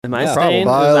Am I staying?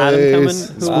 Was Probably. Adam coming?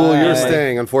 School, you're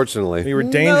staying, unfortunately. We were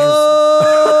dangerous. No!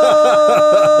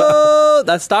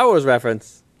 That's Star Wars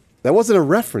reference. That wasn't a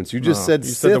reference. You just said you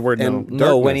said the Sith word and no.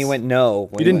 No, when he darkness. went no.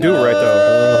 You didn't do it right,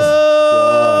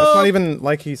 though. It's not even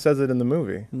like he says it in the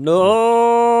movie.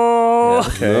 No!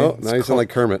 Okay. No, now you sound like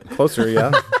Kermit. Is Closer, yeah.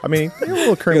 I mean, you're a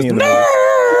little creamy in the movie.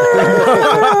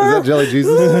 that Jelly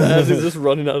Jesus? As he's just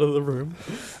running out of the room.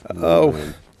 Oh.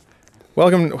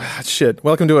 Welcome to a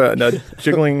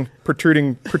jiggling,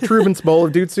 protuberance bowl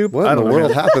of dude soup. What I in the don't know.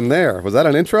 world happened there? Was that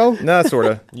an intro? Nah, sort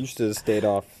of. You should have stayed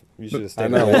off. You should have I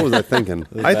stayed know. away. What was I thinking?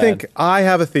 I think I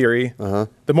have a theory. Uh-huh.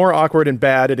 The more awkward and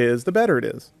bad it is, the better it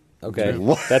is. Okay,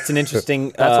 What? that's an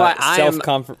interesting That's why I am-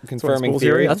 self-confirming schools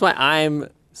theory. here. That's why I'm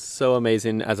so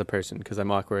amazing as a person, because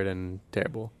I'm awkward and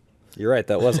terrible. You're right.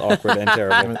 That was awkward and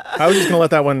terrible. I was just going to let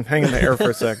that one hang in the air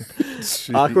for a second.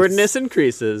 Awkwardness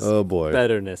increases. Oh, boy.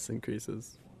 Betterness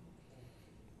increases.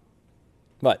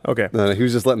 But Okay. No, he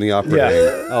was just letting the opera Yeah.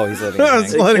 hang. oh, he's letting. It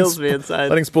it hang. kills me inside.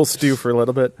 Letting spool stew for a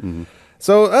little bit.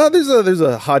 So there's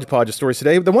a hodgepodge of stories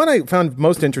today. The one I found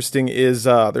most interesting is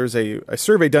there's a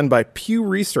survey done by Pew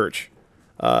Research.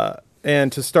 And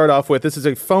to start off with, this is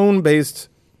a phone-based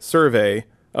survey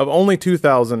of only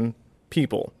 2,000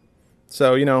 people.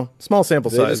 So, small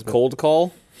sample Is it size. just cold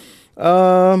call?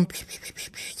 Let's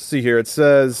see here. It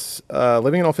says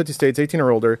living in all 50 states, 18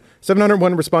 or older.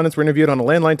 701 respondents were interviewed on a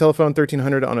landline telephone,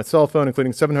 1,300 on a cell phone,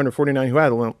 including 749 who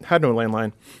had no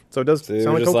landline. So it does So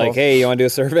sound like just cold like, call. hey, you want to do a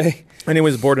survey? And he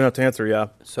was bored enough to answer, yeah.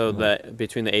 So that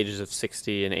between the ages of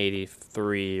 60 and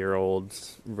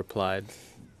 83-year-olds replied.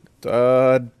 I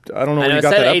don't know where I know you it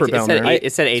got said that upper 18, bound it said, there.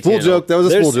 it said 18 Spool and joke. older. That was a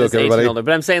spool It's joke, 18 and everybody. older,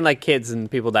 but I'm saying like kids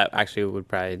and people that actually would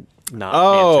probably not.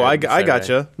 Oh, answer the I survey.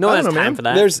 gotcha. No I one has don't know, time man. for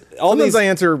that. There's all Sometimes these. I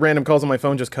answer random calls on my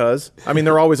phone just cause. I mean,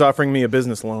 they're always offering me a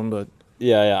business loan, but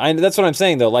Yeah. That's what I'm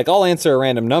saying though. Like, I'll answer a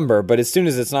random number, but as soon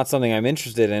as it's not something I'm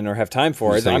interested in or have time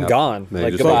for, Just hang I'm up. gone. Yeah, you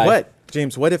Like, just- goodbye. but what,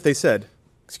 James? What if they said,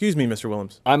 "Excuse me, Mr.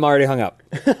 Willems. I'm already hung up.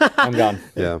 I'm gone.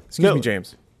 Yeah. Excuse me,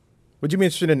 James. Would you be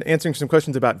interested in answering some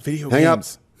questions about video Hang up.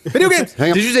 games? Video games.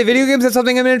 Hang up. Did you say video games? That's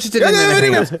something I'm interested in.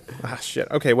 Video games. Ah, shit.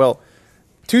 Okay, well,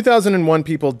 2,001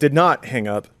 people did not hang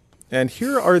up, and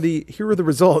here are the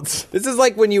results. This is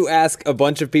like when you ask a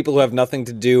bunch of people who have nothing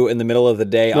to do in the middle of the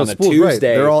day No, on a Spool's Tuesday. right.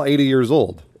 They're all 80 years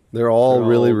old. They're all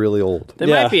really, really old. They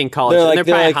might be in college. And they're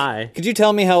probably high. Could you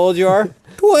tell me how old you are?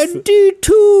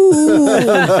 22.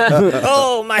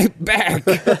 Oh, my back.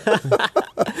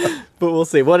 But we'll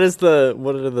see. What are the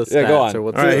stats? Yeah, go on. Or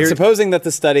what's All right, the- here- Supposing that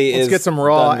the study is Let's get some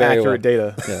raw, done very accurate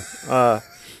well. data.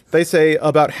 They say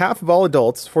about half of all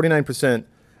adults, 49%,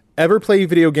 ever play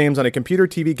video games on a computer,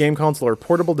 TV, game console, or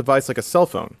portable device like a cell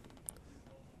phone.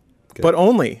 But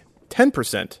only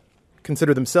 10%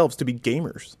 consider themselves to be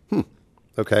gamers.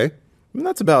 Okay. And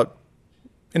that's about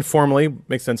informally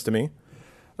makes sense to me.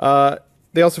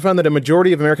 They also found that a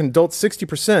majority of American adults,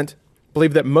 60%,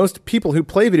 believe that most people who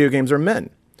play video games are men,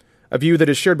 a view that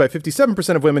is shared by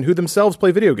 57% of women who themselves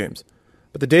play video games.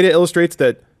 But the data illustrates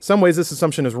that some ways this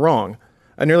assumption is wrong.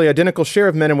 A nearly identical share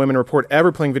of men and women report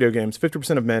ever playing video games,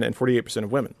 50% of men and 48%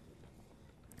 of women.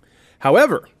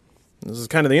 However, this is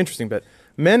kind of the interesting bit,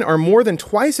 men are more than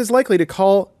twice as likely to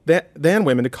call than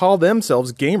women to call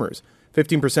themselves gamers,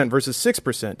 15% versus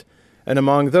 6%. And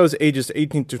among those ages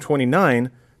 18 to 29,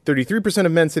 33%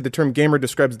 of men say the term gamer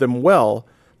describes them well,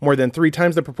 more than 3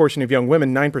 times the proportion of young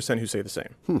women, 9% who say the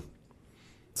same.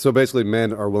 So basically,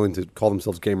 men are willing to call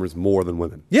themselves gamers more than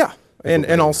women. Yeah, and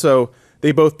also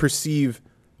they both perceive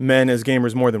men as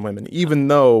gamers more than women, even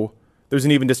though there's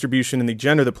an even distribution in the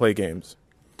gender that play games.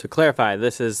 To clarify,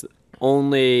 this is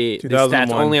only the 2001.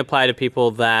 stats only apply to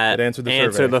people that answered the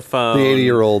answer survey. the phone. The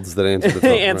 80-year-olds that answer the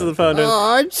phone. answer the phone.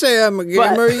 I'd say I'm a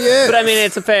But I mean,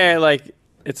 it's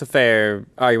a fair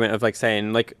argument of like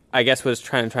saying like I guess was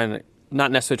trying to not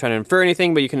necessarily trying to infer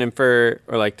anything, but you can infer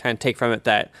or like try and take from it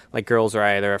that like girls are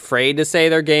either afraid to say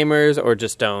they're gamers or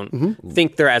just don't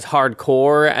think they're as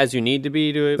hardcore as you need to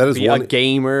be to That is be one- a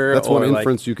gamer. That's or one like,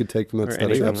 inference you could take from that or study.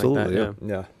 anything like Absolutely, that,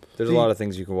 yeah. Yeah, there's a lot of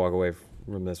things you can walk away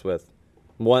from this with.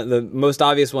 The most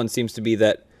obvious one seems to be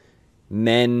that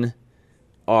men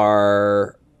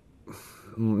are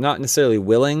not necessarily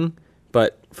willing,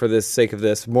 but for the sake of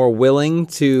this, more willing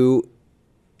to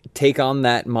take on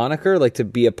that moniker, like to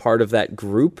be a part of that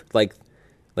group, like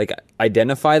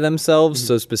identify themselves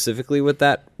so specifically with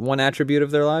that one attribute of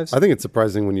their lives. I think it's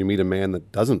surprising when you meet a man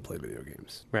that doesn't play video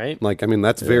games. right? Like, I mean,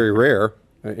 that's very rare,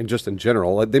 and just in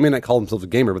general. Like, they may not call themselves a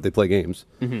gamer, but they play games.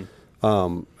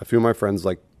 A few of my friends,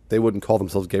 like, they wouldn't call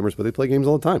themselves gamers, but they play games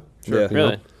all the time. Sure. You know?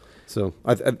 Really? So,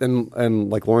 and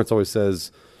like Lawrence always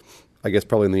says, I guess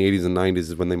probably in the 80s and 90s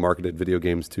is when they marketed video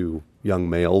games to young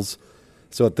males.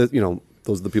 So at this,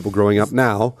 those are the people growing up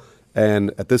now,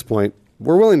 and at this point,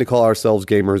 we're willing to call ourselves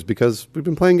gamers because we've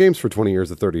been playing games for 20 years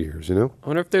to 30 years. I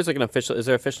wonder if there's like is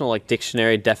there official like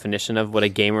dictionary definition of what a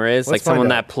gamer is? Let's like find someone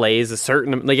out. that plays a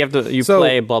certain like you So-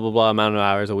 play blah blah blah amount of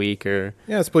hours a week or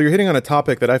Yes, but you're hitting on a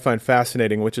topic that I find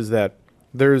fascinating, which is that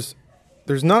there's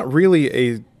not really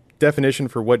a definition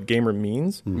for what gamer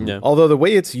means. Yeah. Although the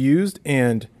way it's used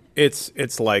and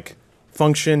it's like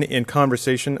function in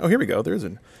conversation. Oh, here we go.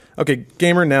 Okay,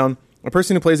 gamer noun. A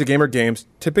person who plays a game or games,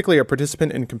 typically a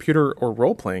participant in computer or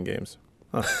role-playing games.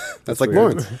 Huh. That's like weird.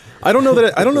 Lawrence. I don't know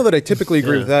that I typically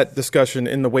agree with that discussion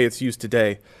in the way it's used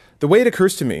today. The way it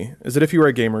occurs to me is that if you are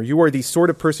a gamer, you are the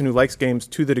sort of person who likes games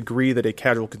to the degree that a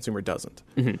casual consumer doesn't.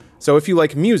 Mm-hmm. So if you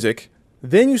like music,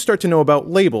 then you start to know about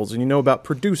labels and you know about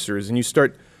producers and you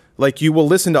start you will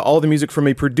listen to all the music from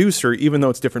a producer even though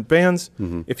it's different bands.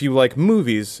 Mm-hmm. If you like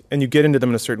movies and you get into them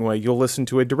in a certain way, you'll listen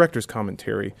to a director's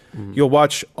commentary. You'll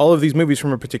watch all of these movies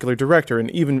from a particular director, and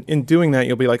even in doing that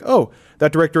you'll be like, oh,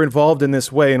 that director evolved in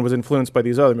this way and was influenced by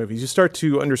these other movies. You start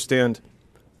to understand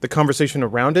the conversation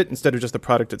around it instead of just the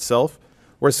product itself,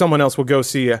 whereas someone else will go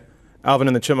see Alvin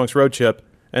and the Chipmunks Road Trip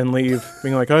and leave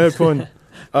being like, I had fun.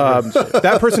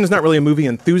 That person is not really a movie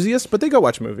enthusiast, but they go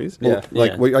watch movies. Yeah.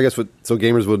 I guess so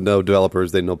gamers would know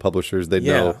developers, they'd know publishers, they'd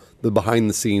Yeah. know the behind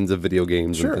the scenes of video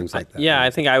games Sure. and things like that. yeah, I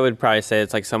think I would probably say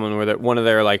it's like someone where one of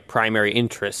their like primary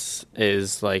interests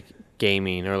is like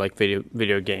gaming or like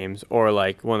video games, or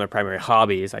like one of their primary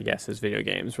hobbies, I guess, is video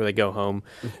games, where they go home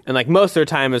and like most of their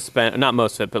time is spent, not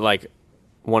most of it, but like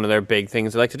one of their big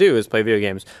things they like to do is play video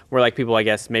games. Where like people, I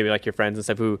guess, maybe like your friends and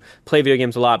stuff who play video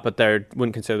games a lot, but they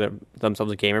wouldn't consider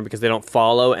themselves a gamer because they don't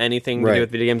follow anything to Right. do with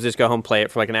video games. They just go home, play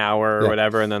it for like an hour or Yeah.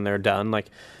 whatever, and then they're done. Like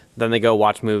then they go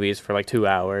watch movies for like 2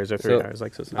 hours or 3 hours.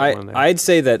 Like so it's not one there. I'd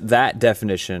say that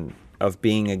definition of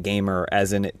being a gamer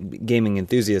as a gaming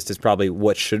enthusiast is probably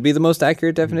what should be the most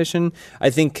accurate definition. I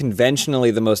think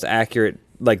conventionally the most accurate,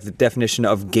 like the definition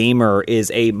of gamer, is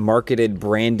a marketed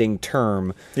branding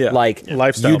term. Yeah. Like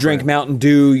Lifestyle you drink brand. Mountain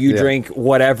Dew, you Yeah. drink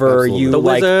whatever, Absolutely. you The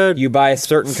like Wizard. you buy a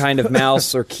certain kind of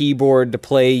mouse or keyboard to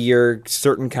play your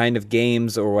certain kind of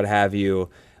games or what have you.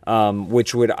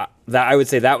 Which would that I would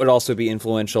say that would also be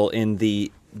influential in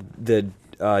the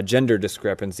gender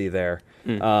discrepancy there,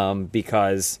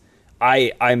 because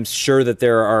I'm sure that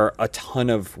there are a ton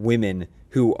of women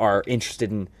who are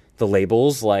interested in the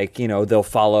labels, like they'll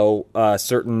follow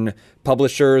certain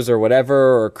publishers or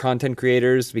whatever, or content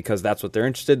creators because that's what they're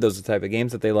interested. Those are the type of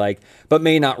games that they like, but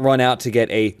may not run out to get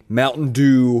a Mountain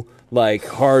Dew like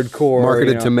hardcore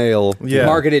Marketed to male. Yeah.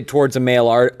 marketed towards a male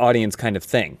audience kind of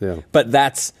thing. Yeah. But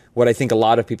that's what I think a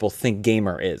lot of people think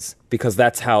gamer is, because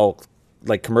that's how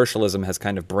like commercialism has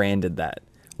kind of branded that.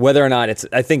 Whether or not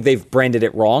I think they've branded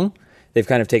it wrong. They've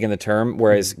kind of taken the term,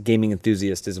 whereas gaming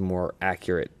enthusiast is a more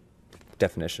accurate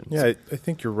definition. Yeah, I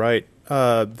think you're right.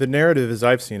 The narrative, as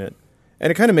I've seen it, and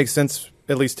it kind of makes sense,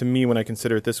 at least to me when I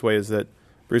consider it this way, is that,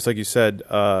 Bruce, like you said,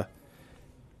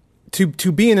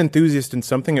 to be an enthusiast in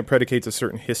something, it predicates a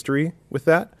certain history with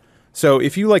that. So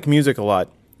if you like music a lot,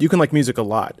 you can like music a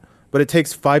lot, but it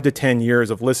takes 5 to 10 years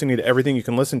of listening to everything you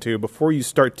can listen to before you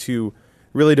start to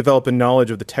really develop a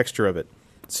knowledge of the texture of it.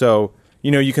 So,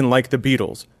 you can like the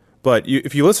Beatles, but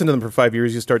if you listen to them for 5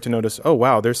 years, you start to notice, oh,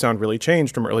 wow, their sound really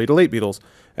changed from early to late Beatles.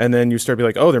 And then you start to be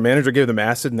like, oh, their manager gave them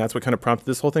acid, and that's what kind of prompted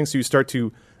this whole thing. So you start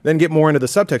to then get more into the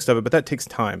subtext of it, but that takes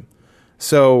time.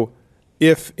 So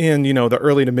if in, the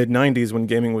early to mid-'90s when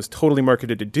gaming was totally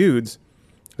marketed to dudes,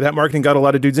 that marketing got a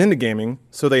lot of dudes into gaming,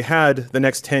 so they had the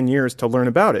next 10 years to learn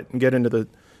about it and get into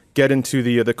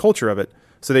the culture of it.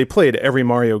 So they played every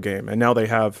Mario game, and now they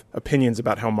have opinions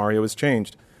about how Mario has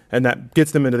changed. And that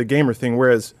gets them into the gamer thing,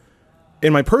 whereas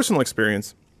in my personal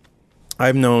experience,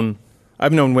 I've known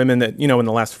women that, in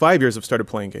the last 5 years have started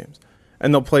playing games.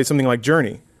 And they'll play something like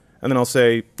Journey. And then I'll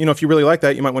say, if you really like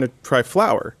that, you might want to try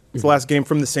Flower. It's the last game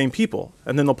from the same people.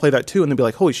 And then they'll play that too, and they'll be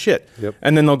like, holy shit. Yep.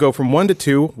 And then they'll go from 1 to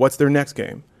 2, what's their next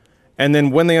game? And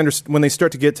then when they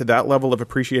start to get to that level of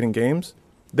appreciating games,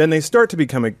 then they start to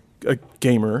become a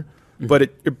gamer. But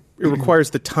it requires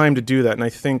the time to do that. And I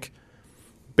think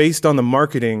based on the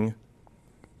marketing,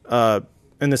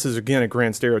 and this is, again, a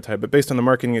grand stereotype, but based on the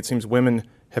marketing, it seems women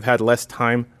have had less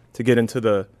time to get into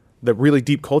the really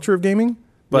deep culture of gaming.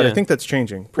 But I Yeah. think that's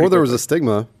changing. Or there was a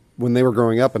stigma when they were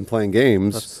growing up and playing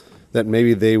games that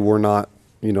maybe they were not,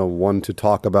 one to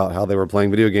talk about how they were playing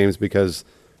video games because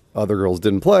other girls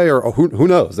didn't play, or who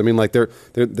knows? I mean, like there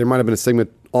might have been a stigma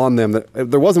on them that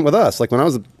there wasn't with us. Like when I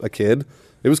was a kid,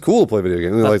 it was cool to play video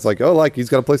games. It's like, oh, like he's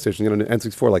got a PlayStation, an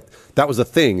N64. Like that was a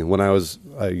thing when I was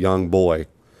a young boy.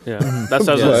 Yeah, that's what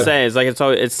I was going to say. Is like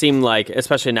it seemed like,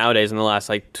 especially nowadays in the last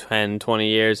like 10, 20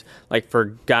 years, like for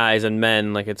guys and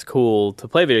men, like it's cool to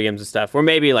play video games and stuff. Where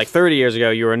maybe like 30 years ago,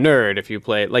 you were a nerd if you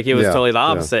played. Like it was totally the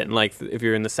opposite. And like if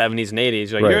you're in the 70s and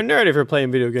 80s, you're like, you're a nerd if you're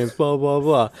playing video games, blah, blah,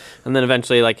 blah. And then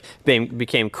eventually like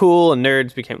became cool, and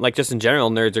nerds became, like just in general,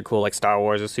 nerds are cool. Like Star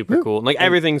Wars is super cool. And, like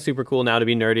everything's super cool now to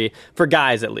be nerdy, for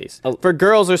guys at least. For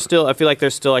girls, I feel like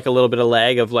there's still like a little bit of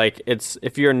lag of like, it's,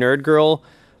 if you're a nerd girl,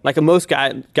 like most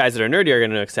guys that are nerdy are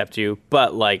going to accept you,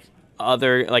 but like I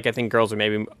think girls are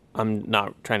maybe, I'm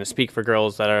not trying to speak for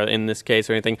girls that are in this case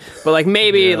or anything, but like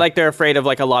maybe like they're afraid of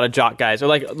like a lot of jock guys, or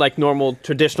like normal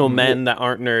traditional men that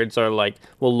aren't nerds, or like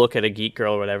will look at a geek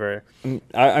girl or whatever.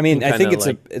 I mean, I think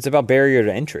it's about barrier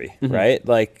to entry, right?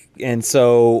 Like, and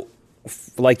so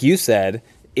like you said,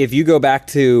 if you go back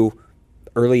to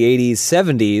early 80s,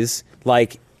 70s,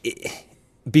 like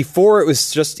before it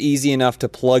was just easy enough to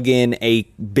plug in a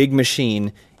big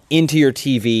machine into your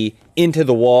TV, into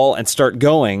the wall, and start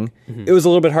going, it was a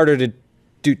little bit harder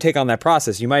to take on that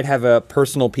process. You might have a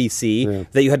personal PC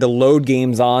that you had to load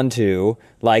games onto,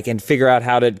 like, and figure out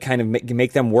how to kind of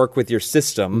make them work with your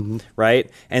system, right?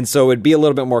 And so it'd be a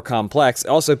little bit more complex.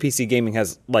 Also, PC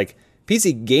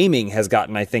gaming has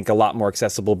gotten, I think, a lot more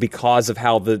accessible because of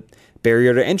how the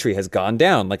barrier to entry has gone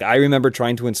down. Like, I remember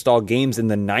trying to install games in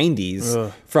the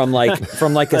 90s from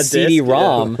like a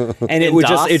CD-ROM, and it would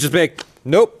just be like,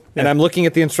 nope. And I'm looking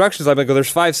at the instructions. I'm like, oh,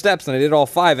 there's 5 steps, and I did all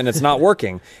 5, and it's not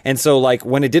working. And so, like,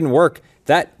 when it didn't work,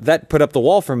 that put up the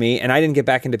wall for me, and I didn't get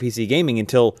back into PC gaming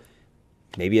until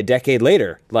maybe a decade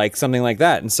later, like something like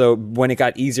that. And so when it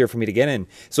got easier for me to get in.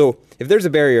 So if there's a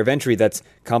barrier of entry that's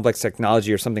complex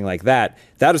technology or something like that,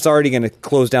 that is already going to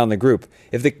close down the group.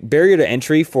 If the barrier to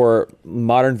entry for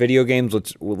modern video games,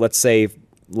 let's say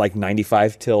like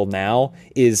 95 till now,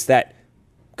 is that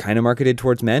kind of marketed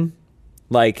towards men,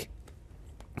 like,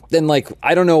 then, like,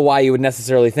 I don't know why you would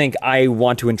necessarily think I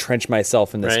want to entrench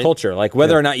myself in this culture. Like,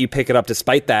 whether or not you pick it up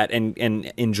despite that and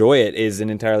enjoy it is an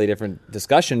entirely different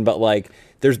discussion. But, like,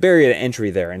 there's barrier to entry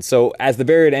there. And so as the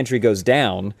barrier to entry goes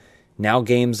down, now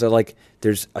games are like,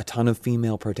 there's a ton of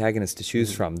female protagonists to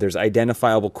choose from. There's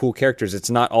identifiable cool characters. It's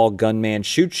not all gunman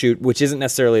shoot, which isn't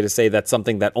necessarily to say that's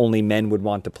something that only men would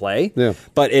want to play. Yeah.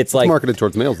 But it's like marketed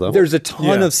towards males, though. There's a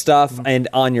ton of stuff, and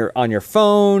on your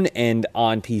phone and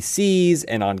on PCs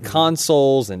and on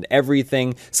consoles and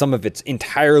everything. Some of it's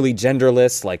entirely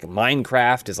genderless, like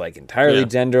Minecraft is like entirely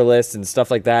genderless and stuff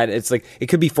like that. It's like it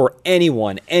could be for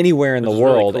anyone, anywhere in the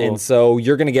world. Really cool. And so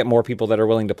you're going to get more people that are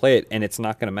willing to play it, and it's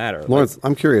not going to matter. Lawrence,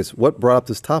 I'm curious, what brought up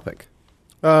this topic?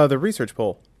 The research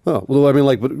poll. Oh, well, I mean,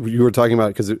 like, what you were talking about,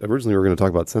 because originally we were going to talk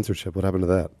about censorship. What happened to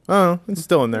that? Oh, it's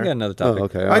still in there. We got another topic. Oh,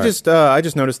 okay. I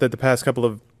just noticed that the past couple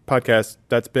of podcasts,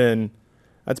 that's been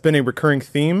a recurring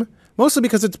theme, mostly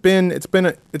because it's been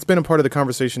a part of the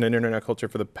conversation in internet culture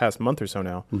for the past month or so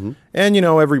now. And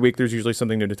every week there's usually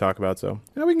something new to talk about. So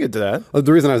we can get to that.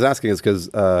 The reason I was asking is because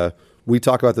we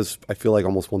talk about this, I feel like,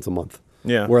 almost once a month.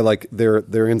 Yeah. Where, like,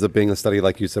 there ends up being a study,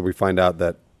 like you said, we find out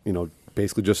that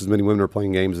basically just as many women are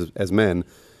playing games as men,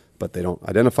 but they don't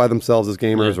identify themselves as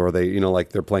gamers, or they, like,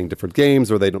 they're playing different games,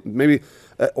 or they don't, maybe,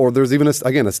 or there's even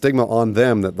a stigma on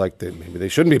them that, like, maybe they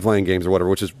shouldn't be playing games or whatever,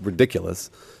 which is ridiculous.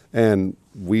 And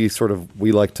we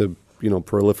like to,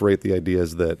 proliferate the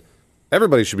ideas that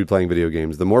everybody should be playing video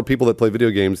games. The more people that play video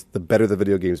games, the better the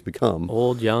video games become.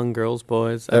 Old, young, girls,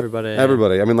 boys, everybody.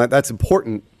 Everybody. I mean, like, that's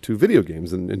important to video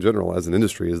games in general as an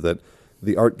industry, is that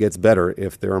the art gets better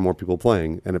if there are more people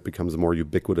playing, and it becomes a more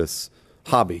ubiquitous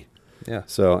hobby. Yeah.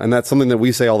 So, and that's something that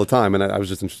we say all the time, and I was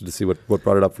just interested to see what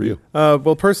brought it up for you.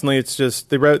 Well, personally, it's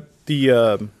just it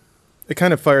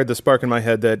kind of fired the spark in my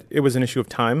head that it was an issue of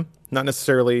time, not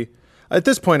necessarily. At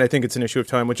this point, I think it's an issue of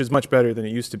time, which is much better than it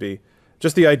used to be.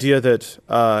 Just the idea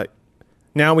that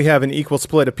now we have an equal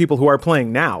split of people who are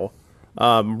playing now.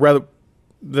 Rather,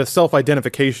 the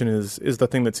self-identification is the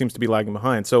thing that seems to be lagging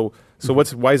behind. So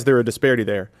why is there a disparity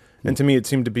there? And to me, it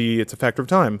seemed to be it's a factor of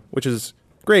time, which is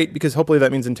great, because hopefully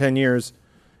that means in 10 years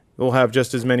we'll have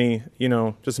just as many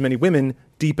women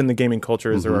deep in the gaming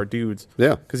culture as there are dudes.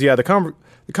 Yeah. Because the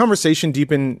conversation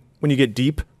when you get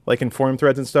deep, like in forum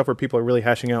threads and stuff, where people are really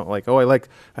hashing out, like, oh, I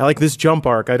like this jump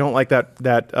arc. I don't like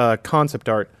that concept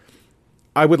art.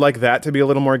 I would like that to be a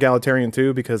little more egalitarian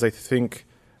too, because I think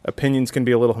opinions can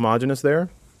be a little homogenous there.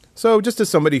 So just as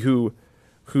somebody who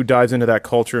dives into that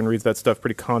culture and reads that stuff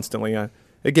pretty constantly,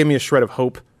 it gave me a shred of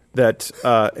hope that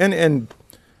and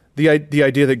the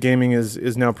idea that gaming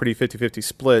is now pretty 50-50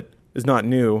 split is not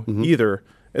new either.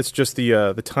 It's just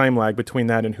the time lag between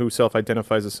that and who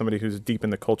self-identifies as somebody who's deep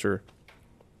in the culture.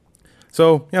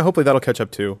 So yeah, hopefully that'll catch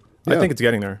up too. I think it's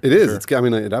getting there. It for is. sure. It's. I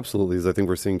mean, it absolutely is. I think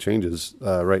we're seeing changes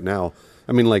right now.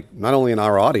 I mean, like not only in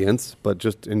our audience, but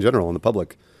just in general in the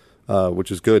public,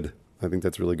 which is good. I think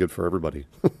that's really good for everybody.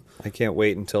 I can't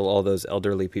wait until all those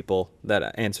elderly people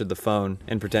that answered the phone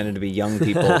and pretended to be young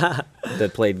people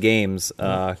that played games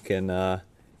can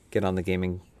get on the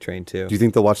gaming train too. Do you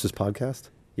think they'll watch this podcast?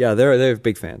 Yeah, they're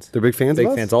big fans. They're big fans. Big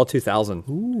of us? fans. All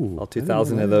 2,000. All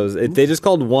 2,000 of those. They just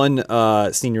called one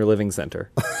senior living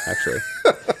center, actually,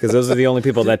 because those are the only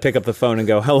people that pick up the phone and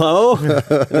go, "Hello,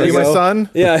 Are you my son?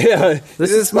 Yeah, yeah.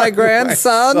 This is my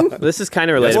grandson. This is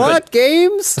kind of related. What But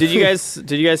games? did you guys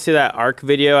see that ARC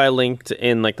video I linked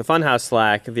in like the Funhouse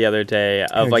Slack the other day of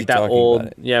heard like you that talking old?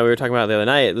 about it. Yeah, we were talking about it the other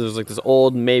night. There was like this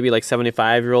old, maybe like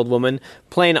 75-year-old woman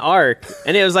playing ARC,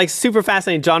 and it was like super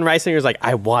fascinating. John Reisinger was like,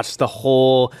 I watched the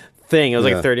whole thing. It was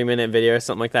like Yeah. a 30-minute video or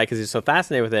something like that because he's so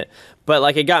fascinated with it. But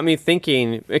like it got me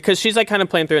thinking because she's like kind of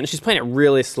playing through it and she's playing it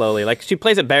really slowly. Like she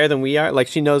plays it better than we are. Like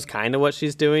she knows kind of what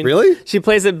she's doing. Really? She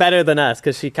plays it better than us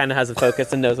because she kind of has a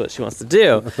focus and knows what she wants to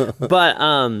do. But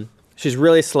she's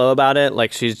really slow about it.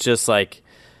 Like she's just like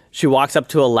she walks up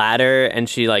to a ladder and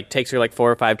she like takes her like 4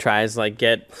 or 5 tries to like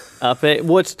get up it,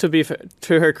 which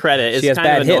to her credit is She has kind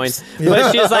bad of annoying. hips.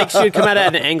 But she's like she would come out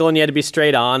at an angle and you had to be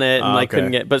straight on it and Oh, like okay.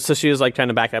 couldn't get. But so she was like trying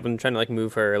to back up and trying to like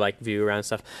move her like view around and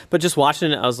stuff. But just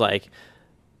watching it, I was like,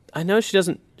 I know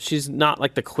she's not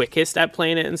like the quickest at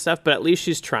playing it and stuff, but at least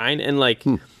she's trying and like.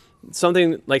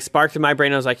 Something like sparked in my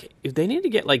brain. I was like, if they need to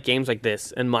get like games like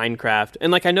this and Minecraft,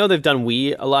 and like I know they've done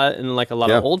Wii a lot in like a lot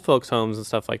of Yeah. old folks' homes and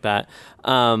stuff like that.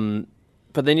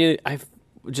 But then I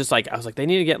was like, they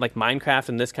need to get like Minecraft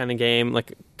and this kind of game,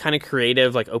 like kind of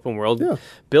creative, like open world Yeah.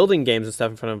 building games and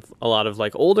stuff in front of a lot of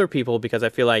like older people because I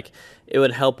feel like it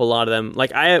would help a lot of them.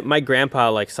 Like my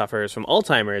grandpa like suffers from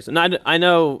Alzheimer's, and I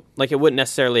know like it wouldn't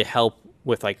necessarily help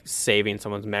with like saving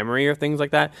someone's memory or things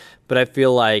like that, but I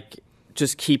feel like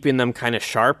just keeping them kind of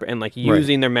sharp and like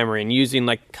using their memory and using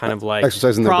like kind of like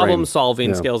Exercising their brain. problem solving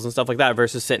Yeah. skills and stuff like that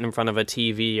versus sitting in front of a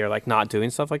TV or like not doing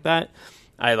stuff like that.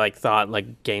 I like thought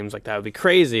like games like that would be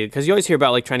crazy because you always hear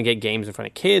about like trying to get games in front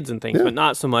of kids and things, Yeah. but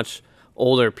not so much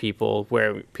older people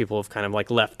where people have kind of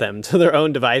like left them to their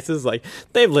own devices. Like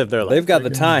they've lived their life. They've got the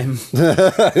time.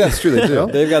 That's true. They do.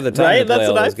 They've got the time right. to play That's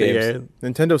all what I those games. figured.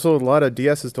 Nintendo sold a lot of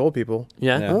DSs to old people.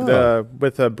 Yeah. Yeah. Oh.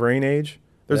 With Brain Age.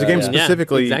 There's a Yeah, game yeah.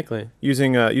 specifically Yeah, exactly.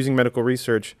 using medical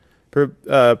research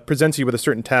presents you with a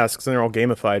certain tasks and they're all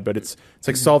gamified, but it's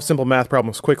like solve simple math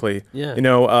problems quickly. Yeah. You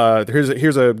know,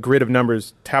 here's a grid of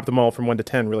numbers, tap them all from 1 to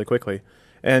 10 really quickly,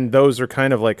 and those are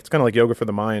kind of like yoga for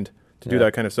the mind to do Yeah.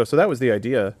 that kind of stuff. So that was the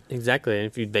idea. Exactly. And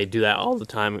if they do that all the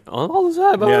time, all the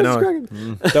time. Yeah, oh, no. it's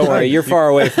great. Don't worry, you're far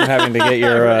away from having to get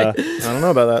your I don't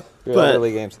know about that. But-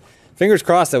 early games. Fingers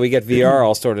crossed that we get VR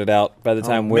all sorted out by the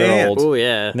time we're man. old. Oh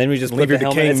yeah. And then we just Leave put your the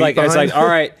helmet. decaying It's like, meat it's like, behind. all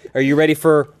right, are you ready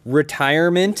for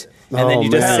retirement? And then Oh,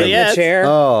 you just man. sit in Yes. the chair.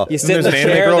 Oh. You sit in there's the an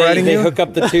anime chair. girl They, riding they you? hook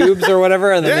up the tubes or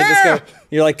whatever, and then they just go.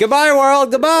 You're like, goodbye,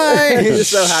 world, goodbye. You're just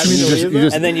so happy to You just- leave you them.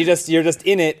 just- and then you're just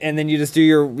in it, and then you just do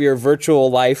your virtual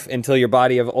life until your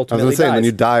body I was ultimately going to say, and then dies.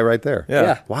 you die right there. Yeah.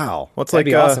 Yeah. Wow. Well, it's That'd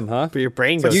like be awesome, huh? But your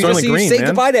brain like goes. You Soylent just you Green, say man.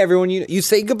 goodbye to everyone. You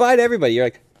say goodbye to everybody. You're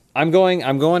like, I'm going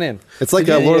in. It's like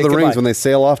Yeah, Lord of the goodbye. Rings when they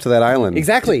sail off to that island.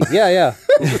 Exactly. Yeah, yeah.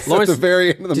 Lawrence, at the very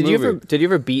end of the Did movie. you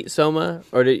ever beat Soma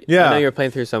or did Yeah. I know you were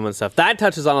playing through Soma and stuff. That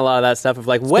touches on a lot of that stuff of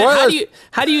like what Spoilers!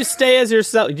 how do you stay as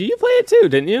yourself? Did you play it too?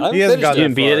 Didn't you? I He hasn't finished got You that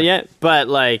didn't beat far. it yet, but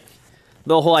like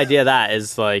the whole idea of that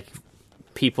is like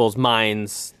people's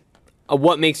minds,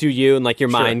 what makes you you, and like your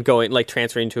mind going like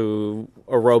transferring to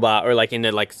a robot or like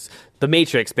into like the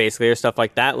Matrix basically or stuff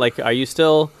like that. Like, are you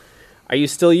still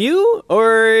you,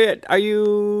 or are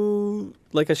you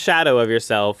like a shadow of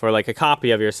yourself, or like a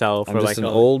copy of yourself, I'm or just like an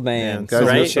old man. Guys, in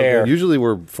a Right? chair. usually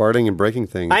we're farting and breaking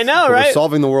things. I know, but right? We're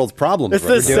solving the world's problems. It's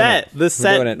right? the set. The We're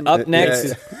set. doing it. Up next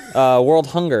is World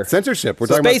Hunger. Censorship. We're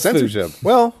talking about Space food. censorship.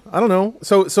 Well, I don't know.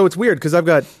 So it's weird because I've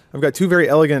got two very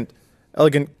elegant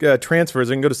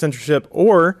transfers. I can go to censorship,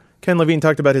 or Ken Levine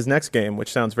talked about his next game,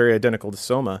 which sounds very identical to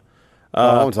Soma.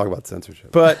 I want to talk about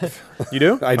censorship. But you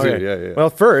do? I do, Okay. yeah. Well,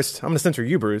 first, I'm going to censor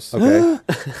you, Bruce. Okay.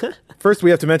 First,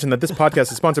 we have to mention that this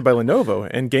podcast is sponsored by Lenovo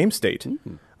and GameState.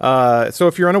 So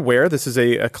if you're unaware, this is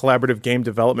a collaborative game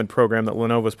development program that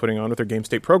Lenovo is putting on with their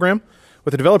GameState program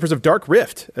with the developers of Dark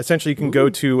Rift. Essentially, you can go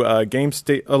to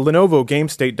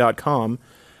LenovoGameState.com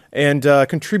and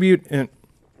contribute. And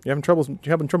you having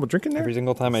trouble drinking there? Every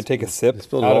single time I take a sip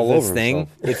spilled out it of all this over thing,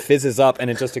 himself. it fizzes up and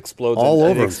it just explodes. All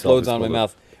and over it explodes himself, on my he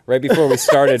mouth. Right before we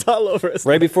started, all over us.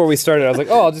 right before we started, I was like,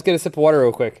 "Oh, I'll just get a sip of water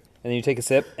real quick." And then you take a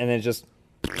sip, and then it just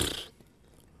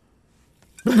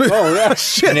Oh, yeah,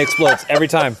 shit. and it explodes every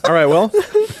time. All right, well,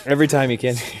 Every time you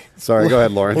can. Sorry, go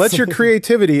ahead, Lawrence. Let your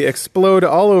creativity explode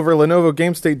all over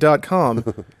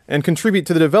LenovoGameState.com and contribute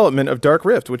to the development of Dark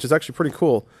Rift, which is actually pretty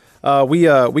cool. We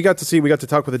got to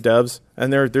talk with the devs,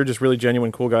 and they're just really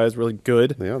genuine, cool guys, really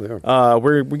good. Yeah, they are.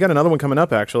 We got another one coming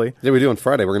up actually. Yeah, we do on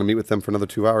Friday. We're going to meet with them for another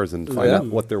 2 hours and find out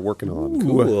what they're working on.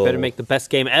 Cool. Better make the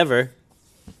best game ever.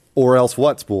 Or else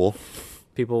what, Spool?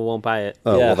 People won't buy it.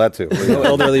 Oh, well, that too. No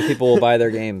elderly people will buy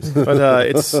their games.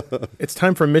 But it's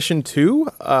time for Mission 2.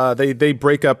 They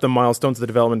break up the milestones of the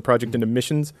development project into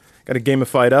missions. Got to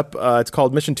gamify it up. It's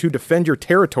called Mission 2 Defend Your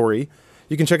Territory.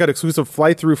 You can check out exclusive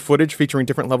fly-through footage featuring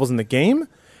different levels in the game,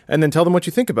 and then tell them what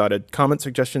you think about it. Comment,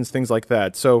 suggestions, things like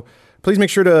that. So please make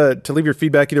sure to leave your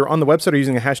feedback either on the website or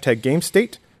using the hashtag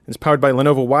GameState. It's powered by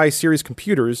Lenovo Y series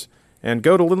computers. And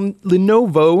go to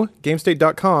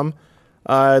LenovoGameState.com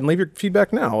and leave your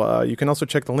feedback now. You can also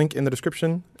check the link in the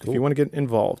description if you want to get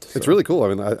involved. It's really cool. I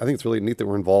mean, I think it's really neat that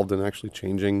we're involved in actually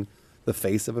changing the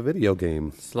face of a video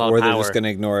game. It's a lot Or of they're power. just going to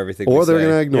ignore everything. Or we they're say.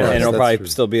 gonna ignore us. and it'll That's probably true.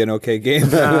 still be an okay game.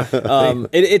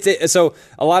 So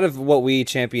a lot of what we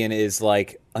champion is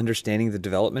like understanding the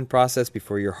development process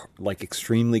before you're like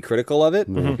extremely critical of it,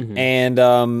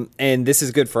 and this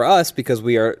is good for us because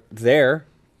we are there.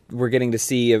 We're getting to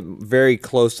see a very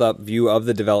close-up view of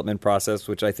the development process,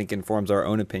 which I think informs our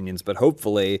own opinions. But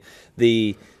hopefully,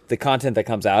 the content that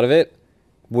comes out of it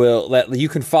will let you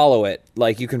can follow it.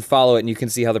 Like you can follow it, and you can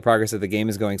see how the progress of the game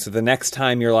is going. So the next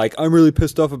time you're like, I'm really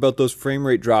pissed off about those frame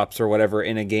rate drops or whatever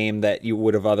in a game that you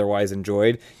would have otherwise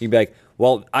enjoyed, you'd be like,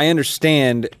 well, I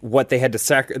understand what they had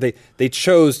to they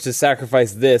chose to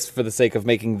sacrifice this for the sake of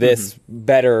making this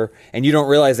better, and you don't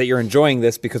realize that you're enjoying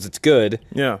this because it's good.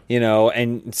 Yeah.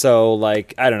 And so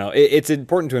like I don't know, it's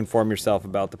important to inform yourself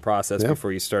about the process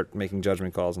before you start making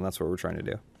judgment calls, and that's what we're trying to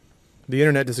do. The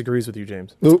internet disagrees with you,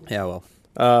 James. Oop. Yeah, well,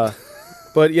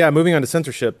 But yeah, moving on to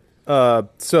censorship.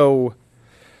 So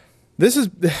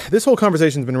this whole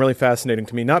conversation has been really fascinating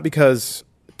to me, not because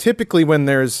typically when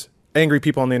there's angry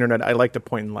people on the internet, I like to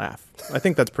point and laugh. I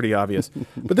think that's pretty obvious.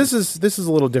 But this is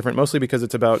a little different, mostly because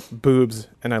it's about boobs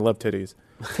and I love titties.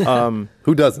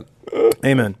 Who doesn't?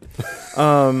 Amen.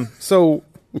 So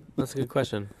That's a good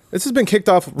question. this has been kicked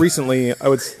off recently.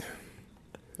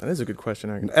 That is a good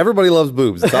question. Everybody loves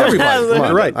boobs. It's obvious. Come on.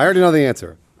 You're right. I already know the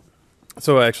answer.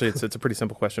 So actually, it's a pretty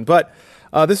simple question. But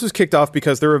this was kicked off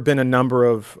because there have been a number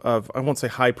of I won't say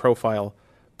high profile,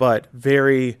 but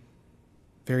very,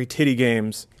 very titty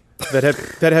games that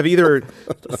have either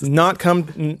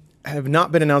have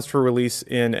not been announced for release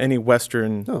in any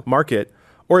Western market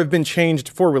or have been changed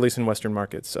for release in Western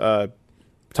markets.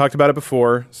 Talked about it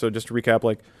before, so just to recap,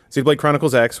 like Xenoblade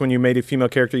Chronicles X, when you made a female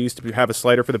character, you used to have a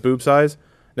slider for the boob size.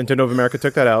 Nintendo of America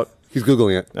took that out. He's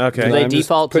Googling it. Okay. Do they I'm just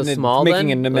default to putting it- small making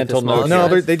then? a Like mental the small note. No,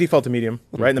 size? they default to medium,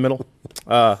 right in the middle.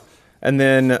 And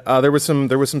then there was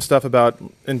some stuff about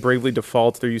in Bravely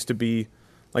Default. There used to be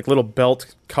like little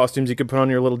belt costumes you could put on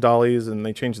your little dollies, and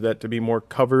they changed that to be more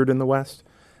covered in the West.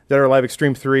 Dead or Alive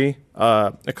Extreme 3,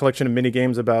 a collection of mini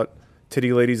games about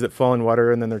titty ladies that fall in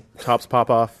water and then their tops pop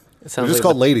off. It sounds They're just like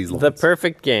called ladies. the Lawrence.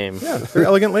 perfect game. Yeah, they're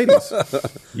elegant ladies.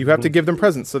 You have to give them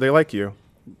presents so they like you.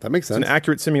 That makes It's an sense.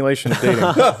 accurate simulation of dating.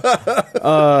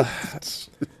 Koei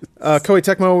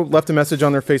Tecmo left a message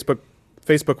on their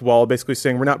Facebook wall basically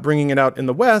saying we're not bringing it out in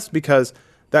the West because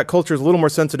that culture is a little more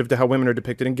sensitive to how women are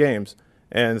depicted in games.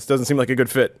 And this doesn't seem like a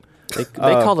good fit. They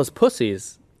called us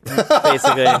pussies,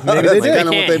 basically. Maybe they did. They Kinda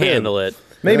what can't they did. handle it.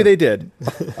 Maybe they did.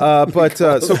 So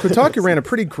Kotaku ran a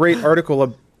pretty great article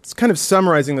of kind of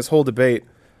summarizing this whole debate.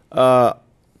 They talked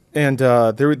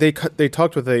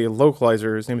with a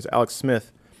localizer. His name is Alex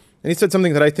Smith. And he said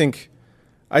something that I think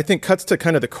cuts to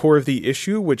kind of the core of the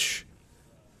issue, which,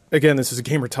 again, this is a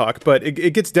gamer talk, but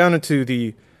it gets down into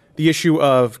the issue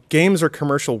of games are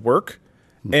commercial work,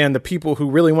 and the people who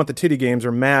really want the titty games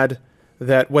are mad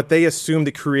that what they assume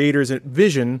the creator's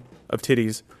vision of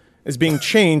titties is being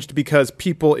changed because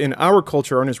people in our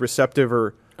culture aren't as receptive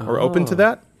or open to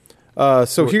that.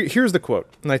 Here's the quote,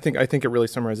 and I think it really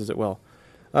summarizes it well.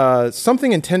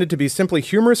 Something intended to be simply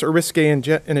humorous or risque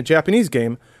in a Japanese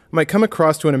game might come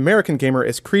across to an American gamer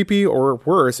as creepy or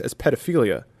worse as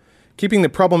pedophilia. Keeping the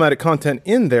problematic content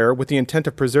in there with the intent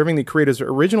of preserving the creator's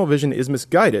original vision is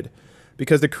misguided,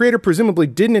 because the creator presumably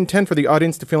didn't intend for the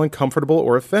audience to feel uncomfortable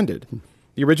or offended.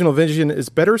 The original vision is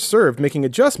better served making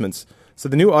adjustments so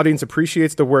the new audience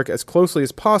appreciates the work as closely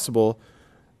as possible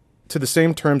to the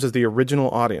same terms as the original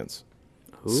audience.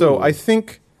 So I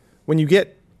think when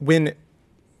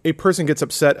a person gets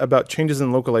upset about changes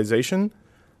in localization,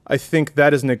 I think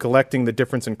that is neglecting the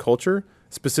difference in culture,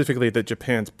 specifically that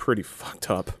Japan's pretty fucked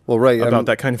up Well, right. about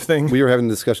that kind of thing. We were having a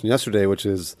discussion yesterday, which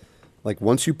is like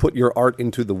once you put your art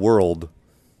into the world,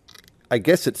 I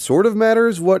guess it sort of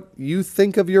matters what you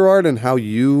think of your art and how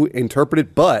you interpret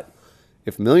it. But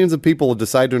if millions of people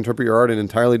decide to interpret your art in an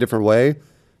entirely different way,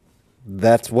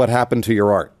 that's what happened to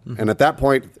your art. And at that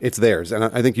point, it's theirs. And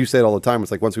I think you say it all the time.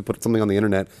 It's like once we put something on the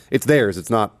internet, it's theirs. It's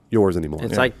not yours anymore.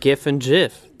 It's like GIF and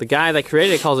GIF. The guy that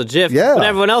created it calls it GIF, Yeah. but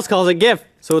everyone else calls it GIF.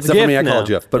 So it's Except GIF for me, I now. call it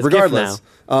GIF. But It's GIF regardless,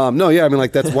 no, yeah, I mean,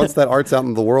 like that's once that art's out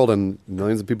in the world and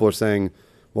millions of people are saying,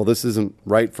 well, this isn't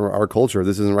right for our culture.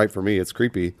 This isn't right for me. It's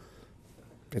creepy.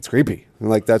 It's creepy. And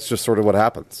like that's just sort of what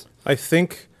happens. I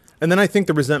think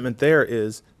the resentment there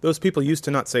is those people used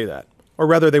to not say that, or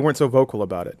rather, they weren't so vocal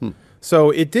about it.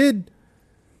 So it did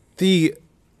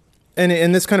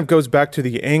and this kind of goes back to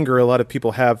the anger a lot of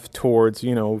people have towards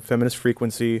feminist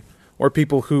frequency, or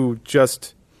people who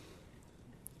just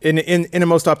in a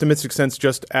most optimistic sense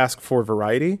just ask for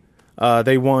variety.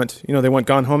 They want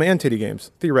Gone Home and titty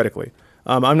games theoretically.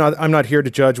 I'm not here to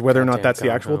judge whether or not that's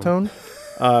the actual tone.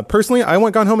 Personally, I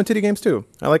want Gone Home and titty games too.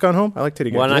 I like Gone Home. I like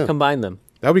titty games. Why not combine them?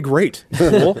 That would be great.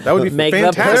 Cool. That would be Make the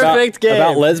fantastic. perfect game.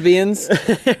 About lesbians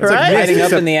Right? hiding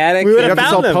up in the attic. We You would've have to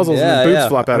found solve them. puzzles Yeah, and the boobs yeah.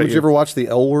 flop out Did at you ever watch The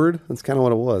L Word? That's kind of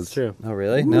what it was. True. Oh,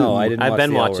 really? No, I didn't. I've watch been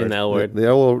the L watching Word. the L Word. The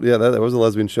L Word, yeah, that was a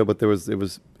lesbian show, but it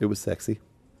was sexy.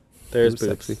 There's It was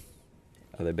boobs. sexy.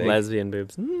 Are they big? Lesbian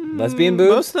boobs. Lesbian boobs?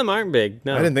 Most of them aren't big.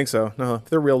 No, I didn't think so. No,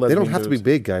 they're real They lesbian don't have to be boobs.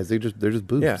 big, guys. They're just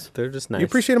boobs. Yeah. They're just nice. You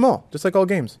appreciate them all, just like all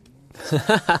games.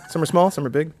 Some are small, some are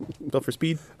big. Built for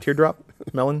speed, teardrop,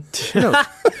 melon. Who knows?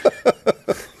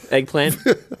 Eggplant.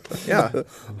 Yeah.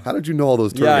 How did you know all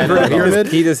those terms? Yeah, I know. Pyramid?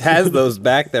 He just has those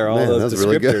back there, all Man, those that's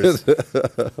really descriptors.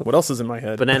 good. What else is in my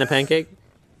head? Banana pancake.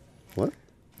 What?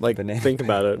 Like Banana. Think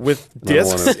about it. with I don't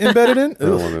discs want embedded in? I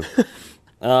don't want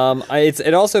to.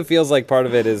 It also feels like part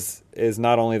of it is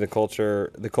not only the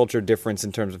culture difference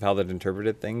in terms of how they've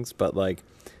interpreted things, but like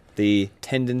the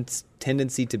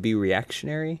tendency to be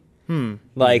reactionary.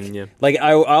 Like, yeah. like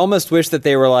I almost wish that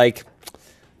they were like,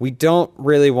 we don't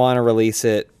really want to release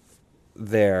it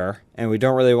there, and we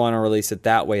don't really want to release it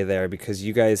that way there because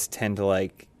you guys tend to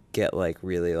like get like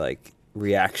really like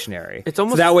reactionary. It's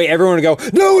almost- so that way everyone would go,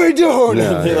 no, we don't,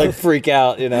 Yeah, and they yeah. like freak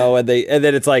out, and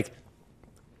then it's like,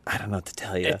 I don't know what to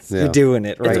tell you. You're Yeah. doing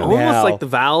it right It's now. almost like the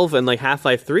Valve and like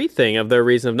Half-Life 3 thing of their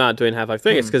reason of not doing Half-Life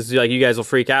 3. It's because like you guys will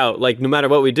freak out. Like no matter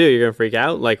what we do, you're gonna freak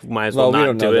out. Like might as well, well, we not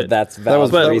don't do know it. that that's That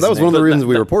was valid that was one of the But reasons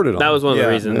we that- reported on. That was one of the Yeah.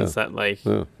 reasons Yeah. that like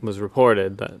Yeah. was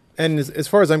reported. That And as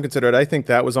far as I'm concerned, I think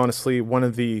that was honestly one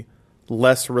of the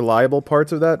less reliable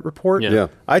parts of that report. Yeah. Yeah.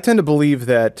 I tend to believe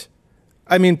that,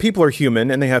 I mean, people are human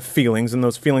and they have feelings, and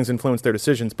those feelings influence their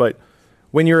decisions. But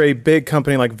when you're a big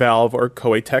company like Valve or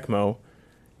Koei Tecmo,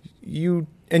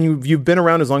 you've been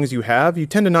around as long as you have, you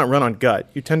tend to not run on gut.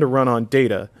 You tend to run on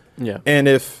data. Yeah. And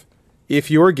if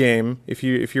your game, if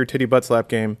your titty butt slap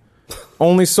game,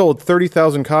 only sold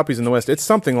 30,000 copies in the West, it's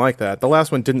something like that. The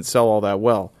last one didn't sell all that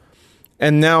well,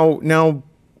 and now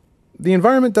the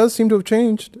environment does seem to have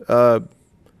changed.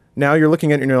 Now you're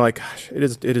looking at it and you're like, gosh,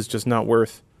 it is just not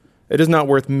worth. It is not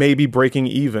worth maybe breaking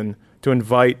even to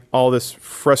invite all this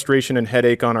frustration and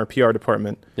headache on our PR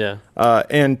department. yeah.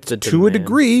 And The to a demand.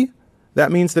 degree,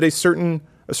 that means that a certain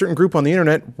group on the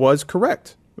internet was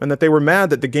correct, and that they were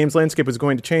mad that the games landscape was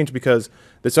going to change because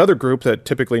this other group that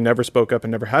typically never spoke up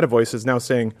and never had a voice is now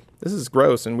saying this is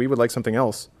gross and we would like something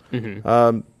else.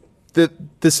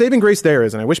 The saving grace there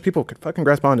is, and I wish people could fucking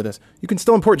grasp onto this, you can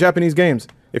still import Japanese games.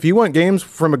 If you want games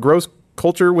from a gross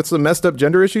culture with some messed up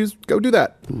gender issues, go do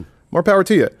that. More power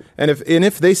to you. And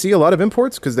if they see a lot of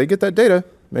imports because they get that data,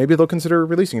 maybe they'll consider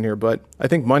releasing it here. But I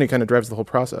think money kind of drives the whole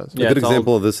process. Yeah, a good it's all-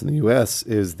 example of this in the U.S.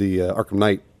 is the Arkham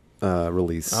Knight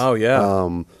release. Oh,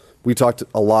 yeah. We talked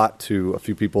a lot to a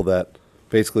few people that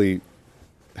basically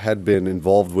had been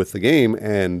involved with the game,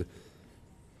 and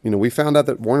we found out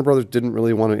that Warner Brothers didn't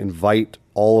really want to invite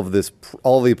all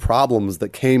the problems that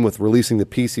came with releasing the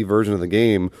PC version of the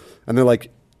game. And they're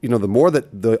like, the more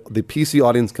that the PC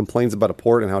audience complains about a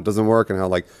port and how it doesn't work and how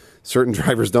like certain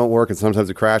drivers don't work and sometimes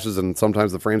it crashes and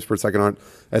sometimes the frames per second aren't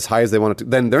as high as they want it to,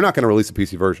 then they're not going to release a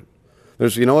PC version.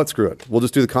 There's, what, screw it. We'll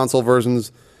just do the console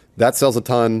versions. That sells a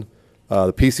ton.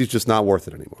 The PC's just not worth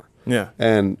it anymore. Yeah.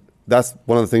 And that's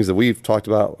one of the things that we've talked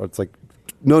about. It's like,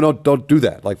 no, don't do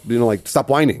that. Like, stop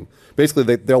whining.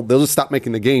 Basically, they'll just stop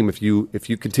making the game. If you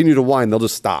continue to whine, they'll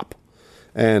just stop.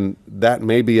 And that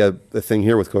may be a thing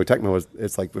here with Koei Tecmo.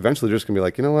 It's like eventually they're just going to be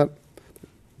like, you know what?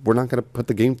 We're not going to put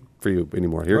the game for you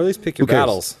anymore. Here, Or at least pick your who cares?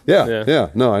 battles. Yeah.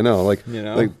 No, I know. Like,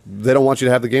 You they don't want you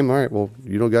to have the game. All right, well,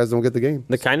 guys don't get the game.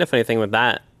 The kind of funny thing with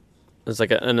that is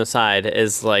like an aside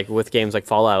is like with games like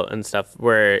Fallout and stuff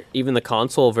where even the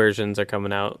console versions are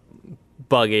coming out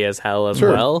buggy as hell as Sure,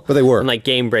 well. but they were. And like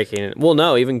game breaking. Well,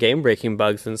 no, even game breaking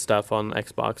bugs and stuff on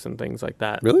Xbox and things like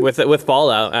that. Really? With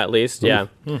Fallout, at least, yeah.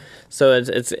 So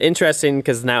it's interesting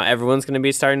because now everyone's going to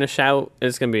be starting to shout.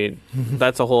 It's going to be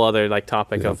that's a whole other like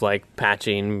topic of like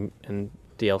patching and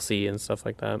DLC and stuff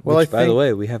like that. Well, Which, I by the think-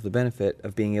 way, we have the benefit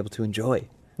of being able to enjoy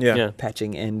Yeah.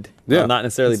 patching and Yeah. well, not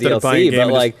necessarily Instead of buying a DLC, game but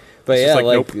and like, just- but it's yeah,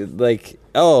 just like, like,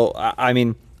 oh, I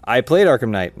mean, I played Arkham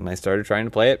Knight and I started trying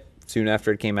to play it soon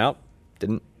after it came out.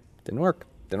 Didn't work.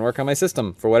 Didn't work on my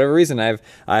system for whatever reason. I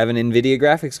have an NVIDIA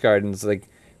graphics card and it's like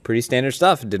pretty standard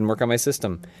stuff. It didn't work on my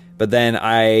system, but then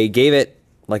I gave it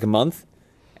like a month,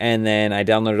 and then I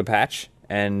downloaded a patch,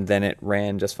 and then it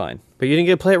ran just fine. But you didn't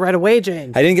get to play it right away,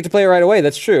 James. I didn't get to play it right away.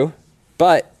 That's true,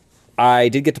 but I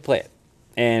did get to play it,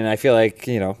 and I feel like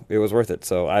it was worth it.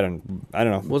 So I don't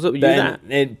know. Was it you Then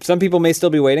that? some people may still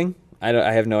be waiting.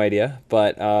 I have no idea,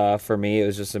 but for me, it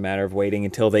was just a matter of waiting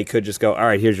until they could just go, all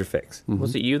right, here's your fix.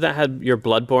 Was it you that had your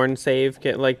Bloodborne save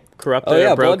get like corrupted Oh,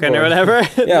 yeah, or broken or Bloodborne. whatever?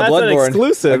 Yeah, That's Bloodborne. an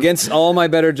exclusive. Against all my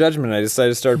better judgment, I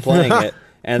decided to start playing it,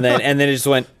 and then it just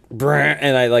went, brr,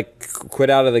 and I like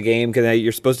quit out of the game because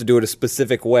you're supposed to do it a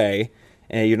specific way,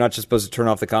 and you're not just supposed to turn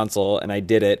off the console. And I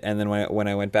did it, and then when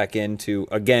I went back in to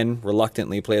again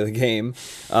reluctantly play the game,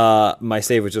 my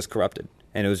save was just corrupted,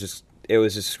 and it was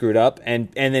just screwed up, and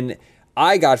then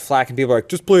I got flack, and people are like,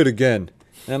 just play it again,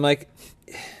 and I'm like,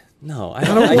 no, I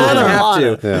didn't have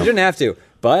to. Yeah. You didn't have to.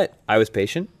 But I was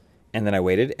patient, and then I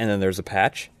waited, and then there was a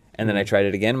patch, and then I tried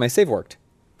it again, and my save worked.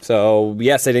 So,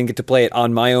 yes, I didn't get to play it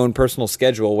on my own personal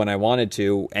schedule when I wanted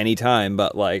to anytime,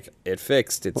 but, like, it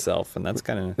fixed itself, and that's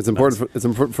kind of... It's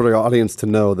important for the audience to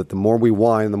know that the more we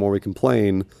whine, the more we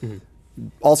complain.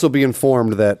 Also be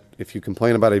informed that if you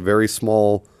complain about a very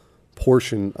small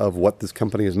portion of what this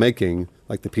company is making,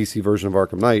 like the PC version of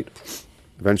Arkham Knight,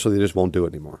 eventually they just won't do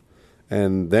it anymore.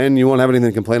 And then you won't have anything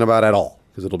to complain about at all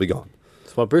because it'll be gone.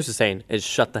 So what Bruce is saying is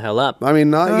shut the hell up. I mean,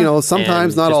 not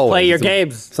sometimes, And not just always. play your It's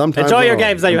games. Sometimes Enjoy not your always.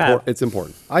 games that you have. It's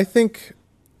important. I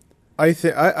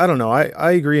don't know.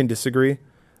 I agree and disagree.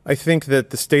 I think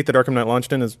that the state that Arkham Knight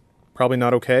launched in is probably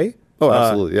not okay. Oh,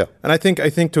 absolutely, yeah. And I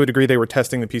think to a degree they were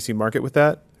testing the PC market with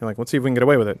that. They're like, let's see if we can get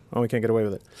away with it. Oh, we can't get away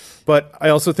with it. But I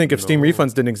also think if Steam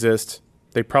refunds didn't exist,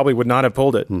 they probably would not have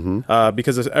pulled it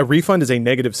because a refund is a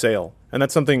negative sale, and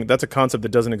that's a concept that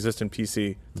doesn't exist in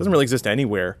PC. It doesn't really exist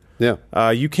anywhere.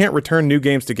 Yeah. You can't return new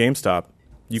games to GameStop.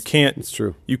 You can't. It's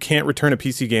true. You can't return a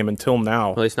PC game until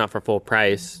now. At least not for full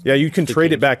price. Yeah, you can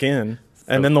trade it back in,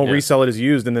 and then they'll yeah. resell it as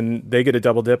used, and then they get a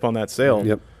double dip on that sale.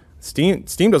 Yep. Steam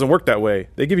doesn't work that way.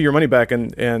 They give you your money back,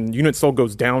 and unit sold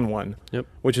goes down one, Yep.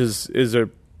 which is a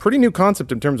pretty new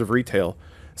concept in terms of retail.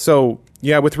 So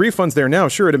yeah, with refunds there now,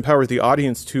 sure, it empowers the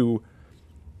audience to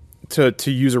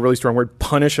use a really strong word,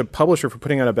 punish a publisher for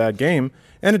putting out a bad game,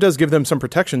 and it does give them some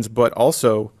protections, but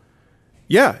also,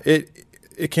 yeah,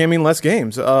 it can mean less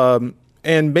games,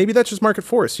 and maybe that's just market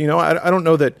force. I don't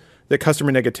know that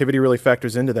customer negativity really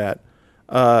factors into that.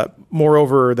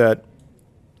 Moreover, that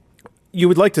you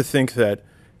would like to think that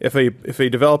if a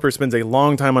developer spends a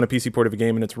long time on a PC port of a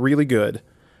game and it's really good,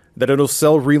 that it'll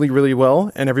sell really, really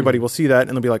well, and everybody will see that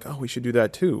and they'll be like, oh, we should do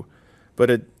that too.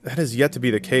 But that has yet to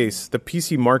be the case. The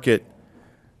PC market,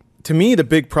 to me, the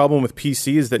big problem with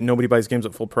PC is that nobody buys games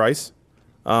at full price,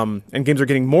 and games are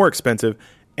getting more expensive,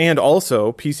 and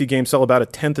also PC games sell about a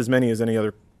tenth as many as any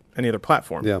other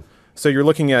platform. Yeah. So you're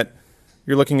looking at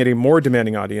a more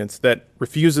demanding audience that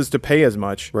refuses to pay as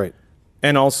much, Right.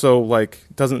 and also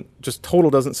doesn't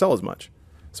sell as much.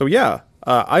 So yeah,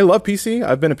 I love PC.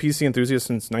 I've been a PC enthusiast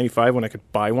since '95 when I could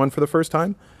buy one for the first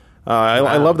time.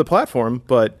 I love the platform,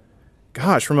 but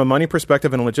gosh, from a money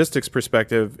perspective and a logistics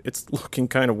perspective, it's looking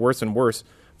kind of worse and worse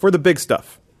for the big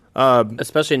stuff.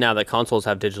 Especially now that consoles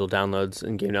have digital downloads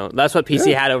and game download. That's what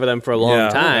PC had over them for a long Yeah.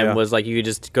 time. Yeah. Was like you could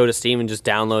just go to Steam and just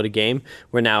download a game.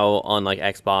 Where now on like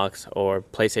Xbox or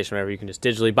PlayStation, or whatever, you can just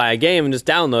digitally buy a game and just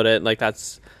download it. Like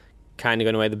that's kind of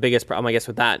going away. The biggest problem, I guess,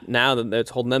 with that now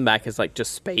that's holding them back is like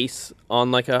just space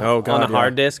on like on a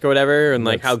hard disk or whatever, and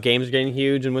like how games are getting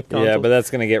huge and with consoles. Yeah, but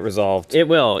that's going to get resolved. It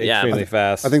will, yeah. extremely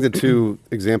fast. I think the two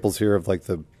examples here of like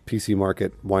the PC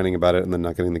market whining about it and then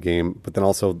not getting the game, but then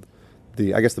also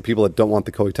I guess the people that don't want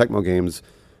the Koei Tecmo games,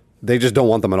 they just don't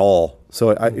want them at all.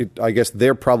 So I guess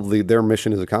their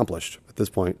mission is accomplished at this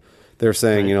point. They're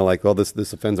saying, well,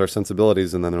 this offends our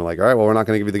sensibilities, and then they're like, all right, well, we're not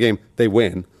going to give you the game. They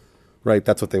win, right?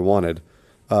 That's what they wanted.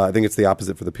 I think it's the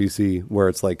opposite for the PC, where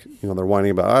it's like, they're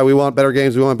whining about, we want better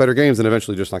games, and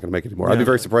eventually just not going to make it anymore. I'd be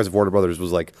very surprised if Warner Brothers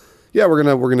was like, yeah, we're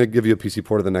gonna give you a PC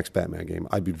port of the next Batman game.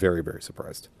 I'd be very, very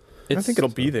surprised. I think it'll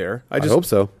be there. I hope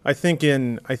so. I think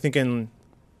in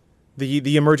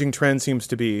the emerging trend seems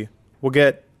to be we'll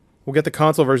get we'll get the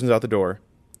console versions out the door.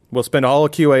 We'll spend all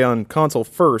QA on console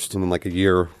first. And then like a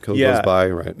year goes by,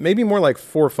 right? Maybe more like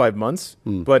 4 or 5 months,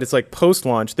 but it's like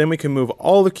post-launch. Then we can move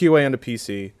all the QA onto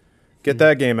PC, get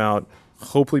that game out.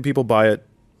 Hopefully people buy it,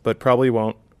 but probably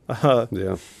won't.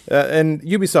 Yeah. And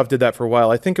Ubisoft did that for a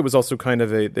while. I think it was also kind of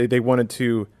they wanted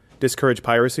to discourage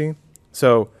piracy.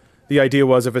 So the idea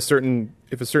was if a certain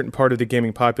part of the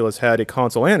gaming populace had a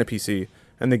console and a PC,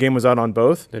 and the game was out on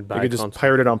both, they could just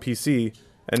pirate it on PC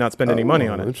and not spend any money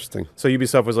on it. Interesting. So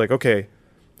Ubisoft was like, okay,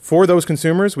 for those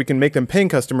consumers, we can make them paying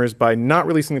customers by not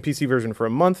releasing the PC version for a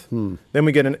month. Then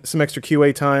we get some extra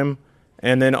QA time,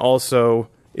 and then also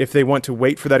if they want to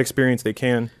wait for that experience, they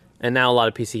can. And now a lot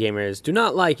of PC gamers do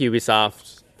not like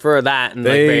Ubisoft for that and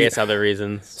like various other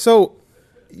reasons. So,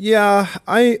 yeah,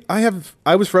 I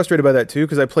was frustrated by that too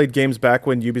because I played games back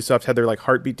when Ubisoft had their like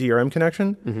Heartbeat DRM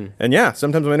connection, and yeah,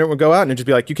 sometimes my internet would go out and it'd just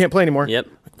be like, you can't play anymore. Yep.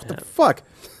 Like, what the fuck?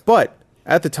 But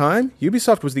at the time,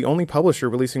 Ubisoft was the only publisher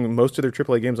releasing most of their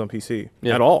AAA games on PC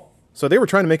at all. So they were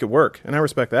trying to make it work, and I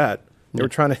respect that. They were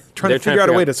trying to figure out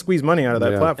a way to squeeze money out of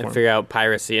that platform. And figure out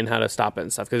piracy and how to stop it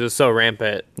and stuff because it was so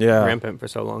rampant for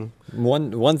so long.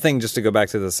 One thing, just to go back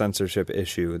to the censorship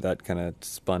issue that kind of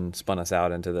spun us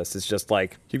out into this, is just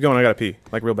like... Keep going, I gotta pee.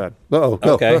 Like, real bad. Uh-oh.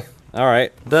 Go. Okay. All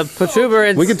right. The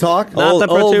protuberance. We can talk. Not the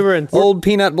protuberance. Old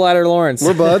peanut bladder Lawrence.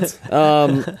 We're buds.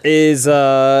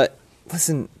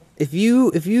 Listen, if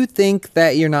you think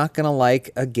that you're not going to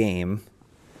like a game...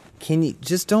 Can you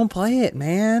just don't play it,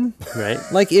 man? Right.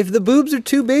 Like, if the boobs are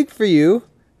too big for you,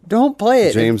 don't play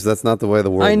it. James, that's not the way the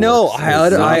world I know. works.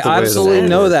 I absolutely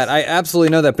know that. I absolutely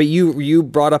know that. But you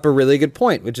brought up a really good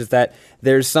point, which is that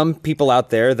there's some people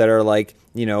out there that are like,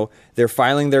 you know, they're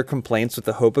filing their complaints with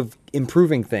the hope of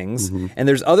improving things. And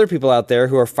there's other people out there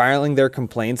who are filing their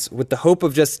complaints with the hope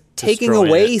of just taking Destroying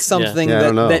away it. something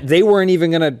Yeah, that they weren't even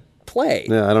going to play.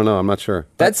 Yeah, I don't know. I'm not sure.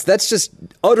 That's just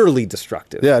utterly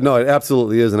destructive. Yeah, no, it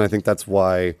absolutely is, and I think that's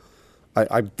why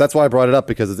that's why I brought it up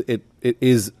because it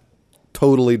is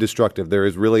totally destructive. There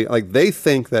is really like they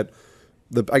think that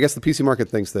I guess the PC market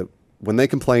thinks that when they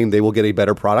complain, they will get a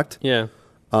better product. Yeah.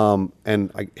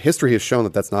 And history has shown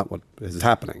that that's not what is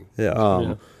happening.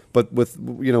 Yeah. But with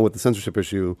the censorship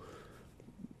issue,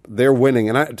 they're winning,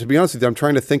 and to be honest with you, I'm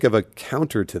trying to think of a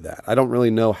counter to that. I don't really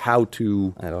know how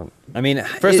to. I mean,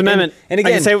 First Amendment. And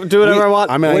again, I can say do whatever I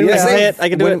want. I mean, when yeah. I say it, I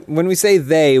can do it. When we say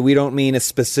they, we don't mean a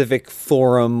specific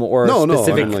forum or No, a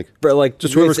specific, I mean, like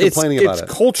just whoever's it's complaining about it's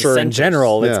it. culture in Dissenters.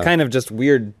 general. It's Yeah. kind of just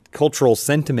weird cultural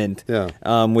sentiment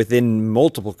within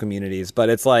multiple communities. But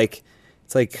it's like,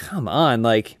 come on,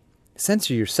 like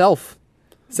censor yourself.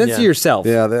 Censor yourself.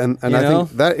 Yeah, and I know?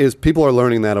 think that is people are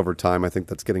learning that over time. I think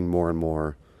that's getting more and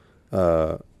more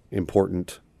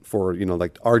important for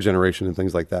like our generation and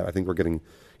things like that. I think we're getting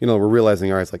we're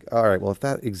realizing it's like all right, well if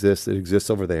that exists, it exists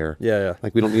over there. Yeah.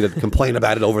 Like we don't need to complain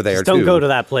about it over there. Just don't go to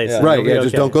that place. Right? It'll be Yeah, just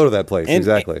okay. don't go to that place.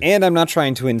 Exactly. And I'm not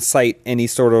trying to incite any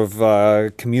sort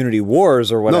of community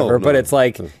wars or whatever, but it's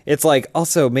like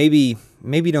also maybe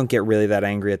don't get really that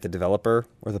angry at the developer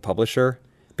or the publisher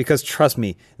because trust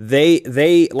me,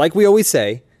 they like we always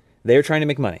say, they're trying to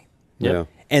make money. Yeah.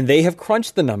 And they have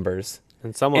crunched the numbers.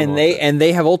 And someone And will they also- and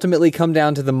they have ultimately come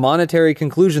down to the monetary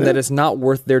conclusion that it's not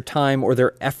worth their time or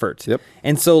their effort. Yep.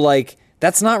 And so like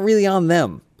that's not really on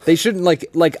them. They shouldn't like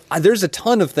there's a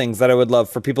ton of things that I would love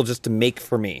for people just to make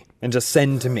for me and just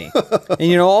send to me.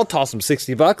 And I'll toss them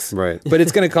 $60. Right. But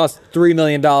it's going to cost $3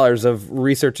 million of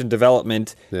research and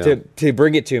development to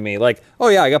bring it to me. Like, oh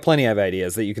yeah, I got plenty of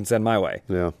ideas that you can send my way.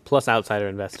 Yeah. plus outsider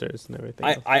investors and everything.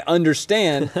 else. I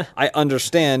understand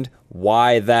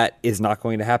why that is not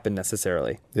going to happen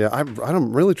necessarily. Yeah,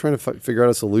 I'm really trying to figure out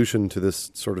a solution to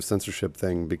this sort of censorship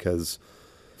thing because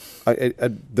I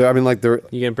mean, like there.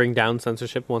 You gonna bring down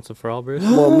censorship once and for all, Bruce?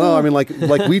 Well, no, I mean, like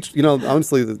we,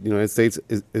 honestly, the United States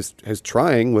is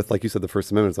trying with, like you said, the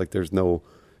First Amendment. It's like there's no,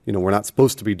 we're not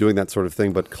supposed to be doing that sort of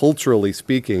thing. But culturally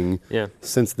speaking,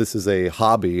 since this is a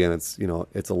hobby and it's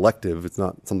it's elective, it's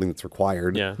not something that's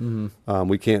required. Yeah.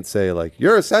 We can't say like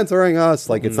you're censoring us.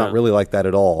 Like it's not really like that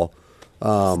at all.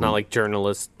 It's not like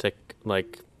journalistic,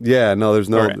 like Yeah, no, there's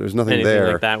nothing anything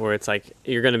there like that where it's like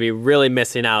you're going to be really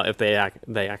missing out if they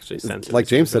actually censor. Like these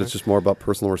James things, said, right? it's just more about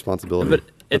personal responsibility. But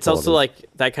That's it's all it also is. like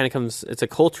that kind of comes. It's a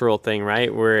cultural thing,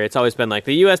 right? Where it's always been like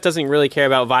the U.S. doesn't really care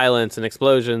about violence and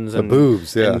explosions and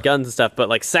boobs, yeah. and guns and stuff, but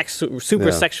like super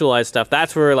sexualized stuff.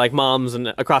 That's where like moms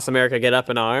and across America get up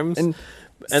in arms And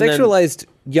then- sexualized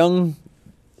young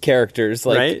characters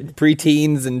like Right?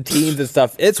 preteens and teens and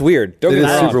stuff. It's weird. Don't It get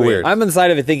me is wrong. super weird. I'm on the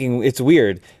side of it thinking it's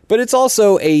weird, but it's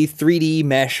also a 3D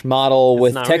mesh model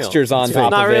with not real. textures on It's top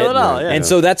not of real it, at all, yeah. and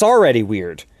so that's already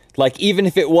weird. Like, even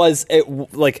if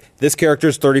like, this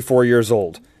character's 34 years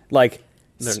old. Like,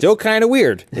 still kind of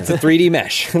weird. It's a 3D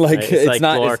mesh. Like, Right, it's it's like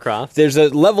not. Lara Croft. There's a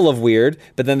level of weird,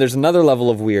 but then there's another level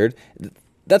of weird.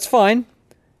 That's fine.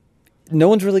 No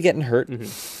one's really getting hurt.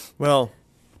 Well,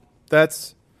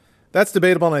 that's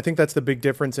debatable, and I think that's the big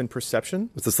difference in perception.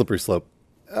 It's a slippery slope.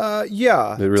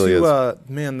 Yeah, It really is.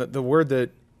 Man, the word that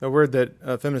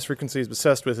feminist frequency is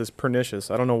obsessed with is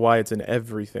pernicious. I don't know why it's in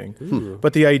everything,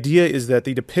 but the idea is that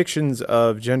the depictions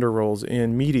of gender roles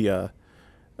in media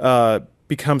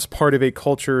becomes part of a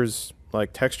culture's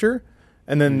like texture,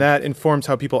 and then that informs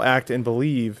how people act and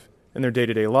believe in their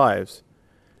day-to-day lives.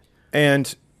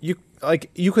 And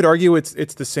you could argue it's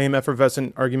the same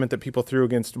effervescent argument that people threw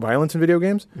against violence in video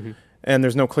games, and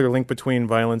there's no clear link between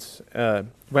violence in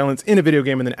a video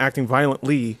game and then acting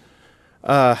violently.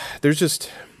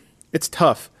 It's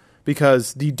tough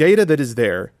because the data that is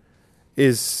there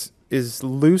is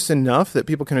loose enough that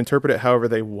people can interpret it however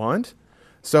they want.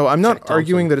 So I'm not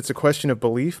arguing that it's a question of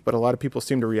belief, but a lot of people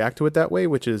seem to react to it that way,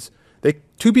 which is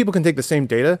two people can take the same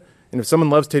data, and if someone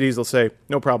loves titties, they'll say,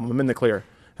 no problem, I'm in the clear.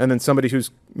 And then somebody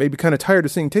who's maybe kind of tired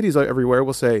of seeing titties everywhere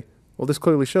will say, well, this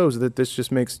clearly shows that this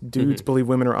just makes dudes believe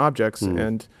women are objects,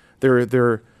 and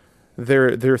they're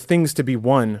things to be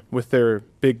won with their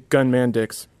big gun man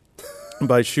dicks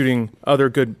by shooting other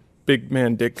good big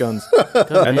man dick guns,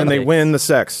 and then they win the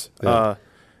sex.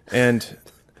 And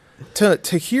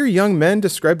to hear young men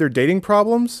describe their dating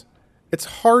problems, it's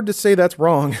hard to say that's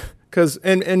wrong.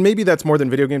 And maybe that's more than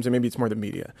video games, and maybe it's more than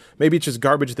media. Maybe it's just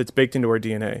garbage that's baked into our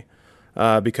DNA.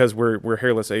 Because we're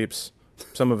hairless apes.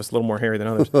 Some of us a little more hairy than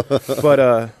others.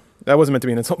 But that wasn't meant to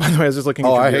be an insult, by the way. I was just looking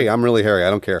at Hey, I'm really hairy. I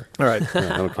don't care. All right.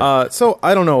 I don't care. So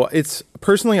I don't know. It's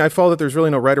personally, I feel that there's really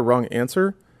no right or wrong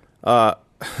answer. I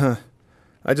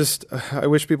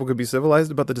wish people could be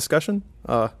civilized about the discussion.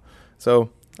 So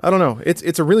I don't know.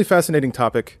 It's a really fascinating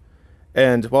topic.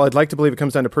 And while I'd like to believe it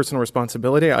comes down to personal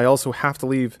responsibility, I also have to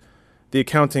leave the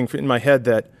accounting in my head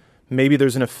that maybe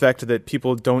there's an effect that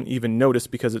people don't even notice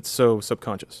because it's so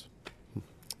subconscious.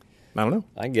 I don't know.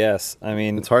 I guess. I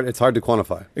mean, It's hard to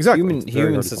quantify. Exactly.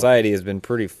 Human society has been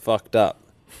pretty fucked up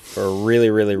for a really,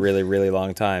 really, really, really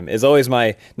long time. It's always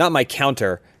not my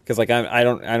counter, because like I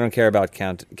don't care about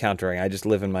countering. I just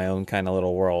live in my own kind of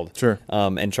little world. Sure.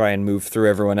 And try and move through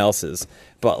everyone else's.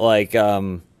 But like,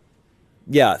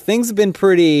 yeah, things have been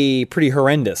pretty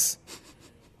horrendous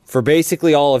for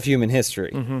basically all of human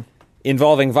history,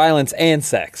 involving violence and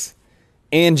sex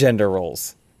and gender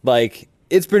roles. Like,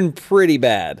 it's been pretty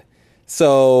bad.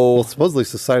 So, Well, supposedly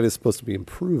society is supposed to be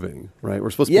improving, right? We're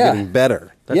supposed to be getting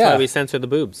better. That's Yeah. why we censor the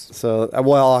boobs. So,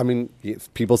 well, I mean,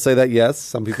 people say that yes,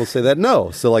 some people say that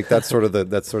no. So, like, that's sort of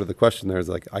the question. There is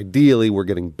like, ideally, we're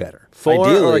getting better. For or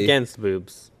Ideally- against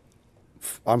boobs?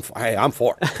 I'm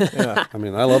for it. Yeah. I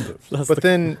mean, I love boobs. But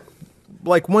then,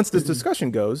 like, once this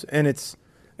discussion goes and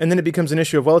then it becomes an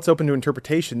issue of, well, it's open to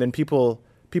interpretation, then people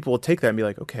will take that and be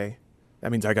like, okay,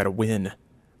 that means I got to win.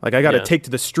 Like, I got to Yeah. take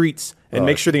to the streets and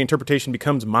make sure the interpretation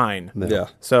becomes mine. yeah.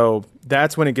 So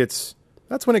that's when it gets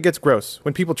gross.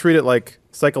 When people treat it like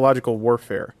psychological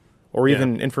warfare or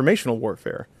even informational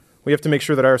warfare. We have to make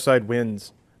sure that our side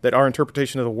wins, that our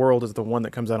interpretation of the world is the one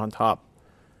that comes out on top.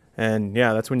 And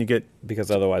yeah, that's when you get Because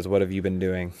otherwise, what have you been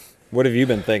doing? What have you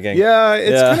been thinking? Yeah,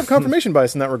 it's kind of confirmation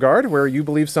bias in that regard, where you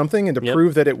believe something, and to Yep.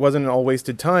 prove that it wasn't all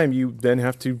wasted time, you then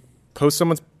have to post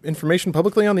someone's information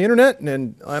publicly on the internet,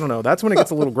 and I don't know. That's when it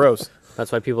gets a little gross.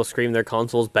 That's why people scream their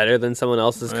console's better than someone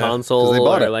else's Yeah, console 'cause they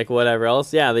bought or it. like whatever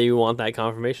else. Yeah, you want that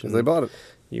confirmation. They bought it.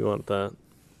 You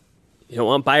don't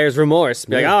want buyer's remorse.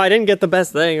 Be like, Yeah. oh, I didn't get the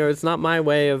best thing, or it's not my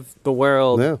way of the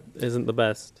world. Yeah. Isn't the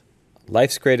best.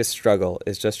 Life's greatest struggle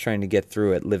is just trying to get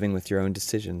through it, living with your own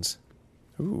decisions.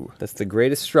 Ooh. That's the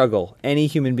greatest struggle any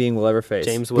human being will ever face.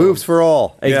 James Boobs Williams. for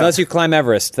all. Yeah. Unless you climb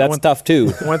Everest. That's tough,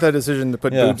 too. I want that decision to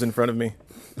put Yeah. boobs in front of me.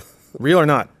 Real or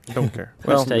not, don't care.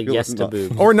 Well, Hashtag yes to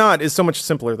boobs. or not is so much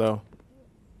simpler, though.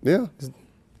 Yeah.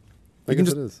 I You can guess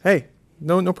just, it is. hey,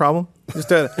 no problem. Just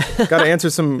got to answer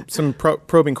some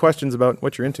probing questions about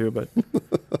what you're into, but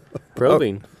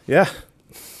Probing. yeah,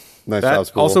 Nice job, that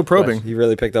Spool. also probing. You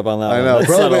really picked up on that I one. know.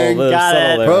 That's Probing. subtle, Got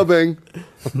subtle it. there.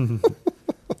 Probing.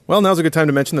 Well, now's a good time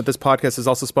to mention that this podcast is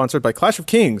also sponsored by Clash of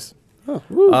Kings.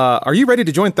 Are you ready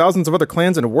to join thousands of other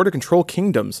clans and war to control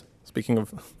kingdoms? Speaking of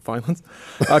violence,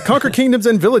 conquer kingdoms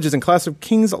and villages in Clash of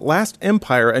Kings Last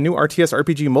Empire, a new RTS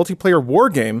RPG multiplayer war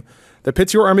game that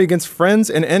pits your army against friends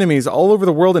and enemies all over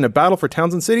the world in a battle for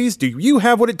towns and cities. Do you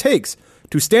have what it takes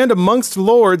to stand amongst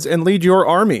lords and lead your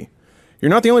army? You're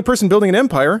not the only person building an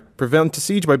empire. Prevent a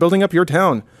siege by building up your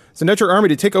town. Send out your army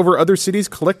to take over other cities,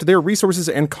 collect their resources,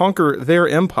 and conquer their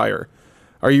empire.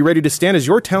 Are you ready to stand as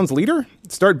your town's leader?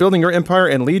 Start building your empire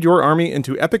and lead your army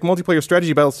into epic multiplayer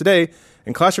strategy battles today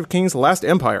in Clash of Kings Last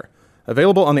Empire.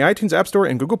 Available on the iTunes App Store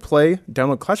and Google Play.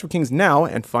 Download Clash of Kings now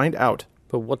and find out.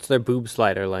 But what's their boob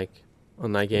slider like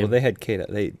on that game? Well, they had Kate.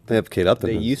 They have Kate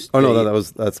Upton. They used. Oh no,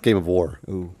 that's Game of War.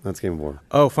 Ooh, that's Game of War.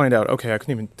 Oh, find out. Okay, I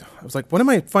couldn't even. I was like, what am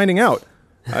I finding out?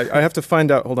 I have to find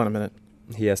out. Hold on a minute.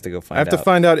 he has to go find. I have to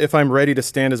find out if I'm ready to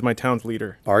stand as my town's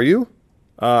leader. Are you?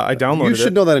 I downloaded it. You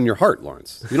should know that in your heart,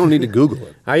 Lawrence. You don't need to Google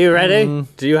it. Are you ready?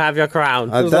 Do you have your crown?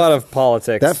 There's a lot of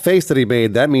politics. That face that he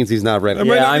made, that means he's not ready.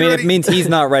 yeah, I mean, it means he's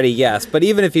not ready. Yes, but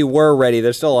even if he were ready,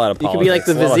 there's still a lot of You politics. could be like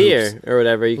the A lot of hoops. vizier or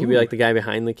whatever. You could be like the guy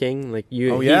behind the king. Like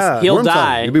you, Oh, yeah. he'll Wormtongue.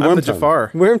 die. You could be I'm the Wormtongue.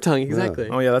 Jafar. Wormtongue, exactly.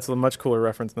 Oh, yeah, that's a much cooler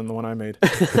reference than the one I made.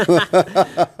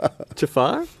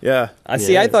 Jafar? Yeah. I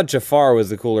see. I thought Jafar was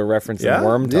the cooler reference Yeah? than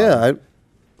Wormtongue. Yeah.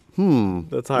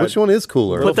 That's hard. Which one is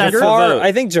cooler? Put that to the Jafar. vote.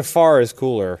 I think Jafar is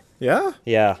cooler. Yeah?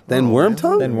 Yeah. Then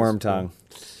Wormtongue? Than Wormtongue.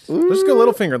 Let's go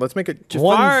Littlefinger. Let's make it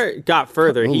Jafar got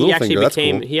further. Oh, He actually Littlefinger, that's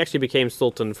became cool. he actually became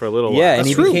sultan for a little while. Yeah, and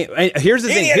he true. became. And here's the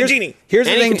thing. Here's the And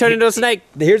he thing. can turn into a snake.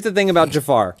 Here's the thing about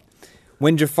Jafar.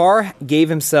 When Jafar gave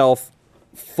himself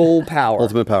full power,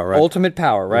 Ultimate power, right? Ultimate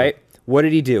power, right? What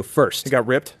did he do first? He got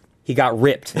ripped. He got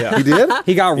ripped. Yeah. He did?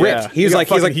 He got ripped. Yeah. He was He got like,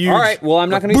 fucking huge. all right, well, I'm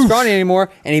not going to be scrawny anymore,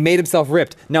 and he made himself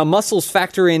ripped. Now muscles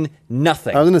factor in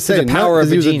nothing. I was gonna say, to the power not of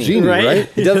 'cause he was a genie, genie, right?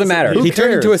 It doesn't matter. Who He turned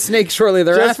cares? into a snake shortly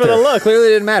thereafter. for the look. Clearly, it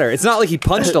didn't matter. It's not like he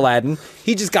punched Aladdin.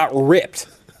 He just got ripped,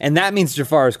 and that means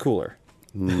Jafar is cooler.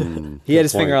 He had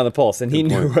his finger point. on the pulse, and he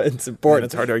knew it's Man, important.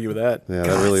 it's hard to argue with that. Yeah,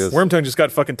 that really is. Wormtongue just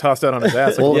got fucking tossed out on his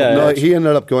ass. Well, Yeah, no, yeah. he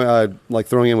ended up going like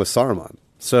throwing in with Saruman.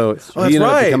 So that's he ended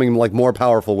up right. becoming like more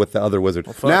powerful with the other wizard.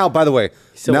 Now, by the way,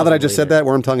 still now that I wasn't just said leader. that,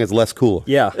 Wormtongue is less cool.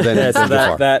 Yeah, than, that's- than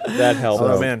Jafar. that helped.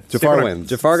 Oh, man. Jafar Stick wins.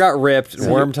 Jafar got ripped.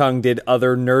 Wormtongue did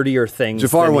other nerdier things.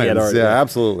 Jafar than he had wins. already Yeah, done.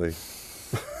 absolutely.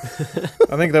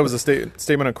 I think that was a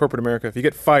statement on corporate America. If you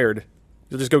get fired,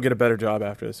 you'll just go get a better job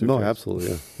after this. Who No, cares? absolutely.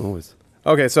 Yeah, always.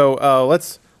 Okay, so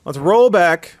let's roll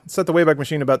back. Set the Wayback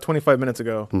Machine about 25 minutes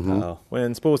ago Oh.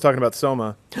 when Spool was talking about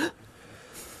Soma.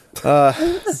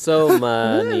 So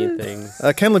many things.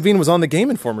 Ken Levine was on the Game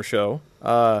Informer show.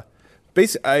 I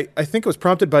think it was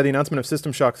prompted by the announcement of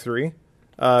System Shock 3,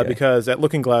 because at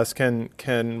Looking Glass,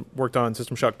 Ken worked on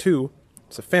System Shock 2.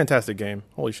 It's a fantastic game.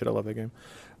 Holy shit, I love that game.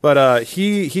 But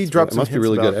he dropped It some must be hints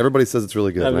really about- good. Everybody says it's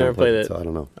really good. I've and I never haven't played played it. so I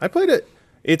don't know. I played it.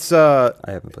 It's I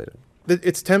haven't played it.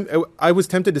 I was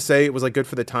tempted to say it was like good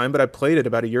for the time, but I played it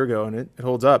about a year ago and it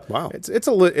holds up. Wow. It's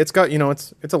a late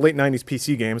 90s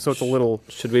PC game, so it's a little.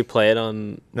 Should we play it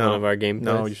on No, one of our gameplays?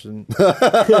 No, you shouldn't.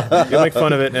 You'll make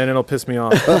fun of it, and it'll piss me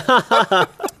off.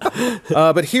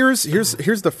 But here's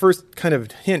the first kind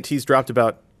of hint he's dropped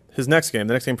about his next game,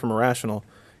 the next game from Irrational.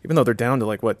 Even though they're down to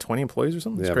like 20 employees or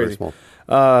something, it's Yeah, crazy. very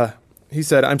small. He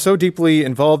said, "I'm so deeply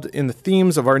involved in the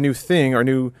themes of our new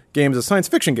game is a science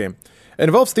fiction game. It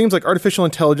involves themes like artificial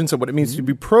intelligence and what it means to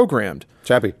be programmed."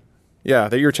 Chappie. Yeah,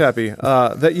 that you're Chappie.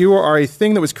 That you are a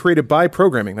thing that was created by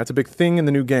programming. That's a big thing in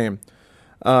the new game,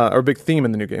 or a big theme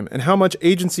in the new game. And how much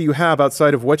agency you have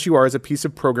outside of what you are as a piece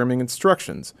of programming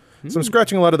instructions. So I'm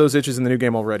scratching a lot of those itches in the new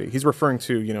game already. He's referring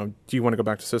to, do you want to go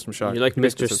back to System Shock? You're like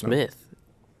Make Mr. the system. Smith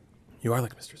You are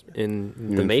like Mr. Smith. in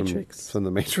You The mean Matrix. From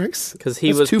The Matrix? Because he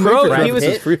That's was two Matrix he was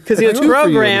references for you. because he was Good for you in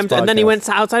this programmed, and then he podcast. went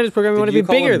outside his program and wanted to be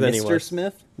bigger than he Mr. was.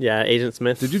 Smith? Yeah, Agent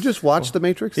Smith. Did you just watch The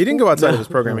Matrix? He didn't go outside of his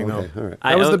programming, Okay, though. all right.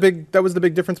 I That was own- that was the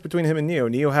big difference between him and Neo.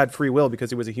 Neo had free will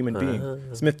because he was a human being.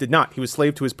 Smith did not. He was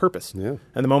slave to his purpose. Yeah.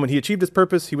 And the moment he achieved his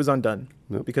purpose, he was undone.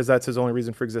 Yep. Because that's his only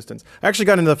reason for existence. I actually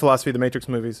got into the philosophy of the Matrix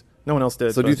movies. No one else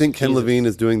did. So do you but- think Ken Levine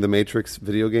is doing the Matrix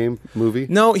video game movie?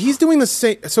 No, he's doing the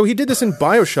same. So he did this in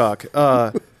BioShock.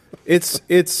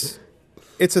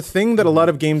 It's a thing that a lot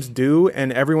of games do,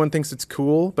 and everyone thinks it's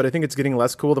cool. But I think it's getting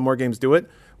less cool the more games do it.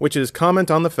 Which is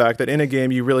comment on the fact that in a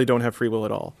game you really don't have free will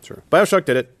at all. Sure. BioShock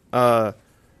did it.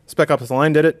 Spec Ops: The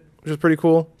Line did it, which is pretty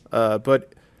cool.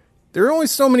 But there are only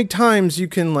so many times you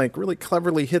can like really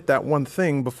cleverly hit that one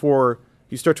thing before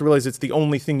you start to realize it's the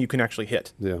only thing you can actually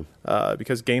hit. Yeah.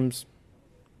 Because games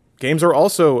are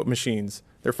also machines.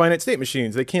 They're finite state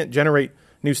machines. They can't generate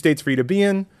new states for you to be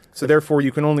in. So therefore,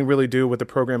 you can only really do what the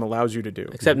program allows you to do.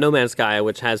 Except No Man's Sky,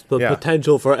 which has the Yeah.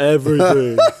 potential for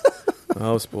everything.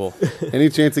 Oh, Spool. Any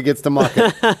chance it gets to mock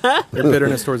it? Your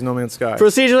bitterness towards No Man's Sky.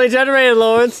 Procedurally generated,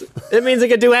 Lawrence. It means it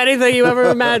can do anything you ever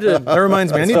imagined. That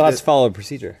reminds me, Still has to follow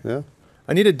procedure. Yeah.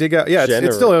 I need to dig out. Yeah,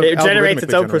 it's still It generates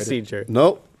its algorithmically own generated. procedure.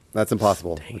 Nope. That's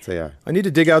impossible. It's AI. I need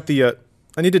to dig out the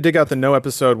No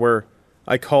episode where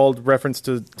I called reference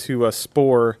to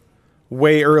Spore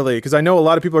way early because I know a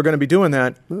lot of people are going to be doing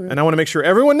that, and I want to make sure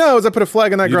everyone knows I put a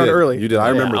flag on that You ground did. early. You did. I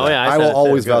remember Oh, that. yeah, I I said will it too.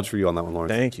 always Good. vouch for you on that one,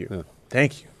 Lawrence. Thank you. Yeah.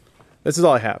 Thank you. This is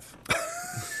all I have.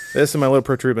 This and my little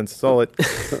protuberance. That's all it.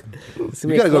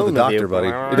 You got to go to the doctor,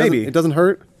 buddy. Maybe. It doesn't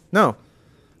hurt. No.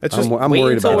 It's just. I'm wait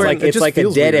worried until about we're it. like- It's just like a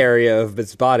feels dead weird. area of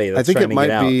its body. That's I think trying it to might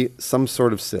get out. be some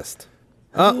sort of cyst.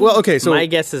 Well, okay. So My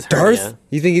guess is Darth. hernia.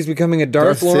 You think he's becoming a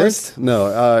Darth, Lawrence? cyst? No,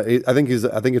 I think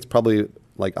it's probably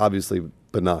like obviously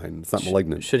benign. It's not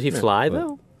malignant. Should he fly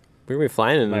though? We're gonna be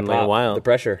flying in Might like a pop. while. The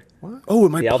pressure, Oh, it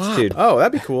might the pop. altitude. Oh,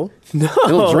 that'd be cool.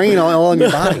 It'll drain all on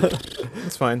your body.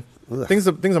 That's fine. Things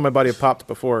on my body have popped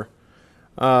before.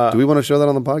 Do we want to show that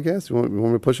on the podcast? You want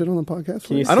me to push it on the podcast?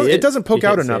 Can you I don't. see It doesn't poke You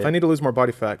out can't see enough. it. I need to lose more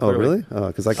body fat. Oh, Clearly. really?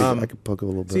 Because I could poke a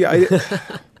little bit. See,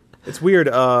 it's weird.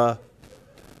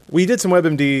 We did some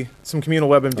WebMD, some communal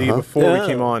WebMD before Yeah. we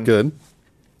came on. Good.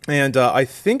 And I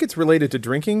think it's related to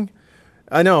drinking.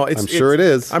 I know. I'm sure it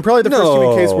is. I'm probably the first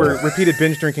human case No. where repeated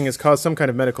binge drinking has caused some kind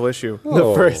of medical issue.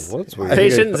 The first That's weird.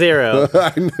 patient 0.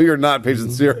 I know you're not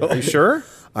patient zero. Are you sure?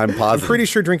 I'm I'm positive. pretty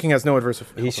sure drinking has no adverse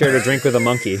effects. He shared a drink with a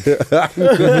monkey.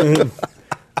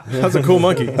 That's a cool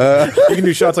monkey. You can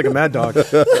do shots like a mad dog.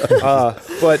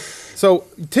 But so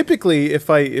typically, if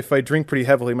I drink pretty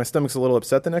heavily, my stomach's a little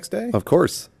upset the next day. Of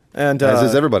course. And As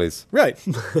is everybody's. right,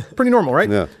 pretty normal, right?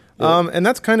 Yeah. And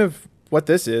that's kind of what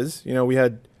this is. You know, we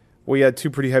had 2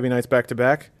 pretty heavy nights back to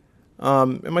back,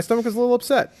 and my stomach was a little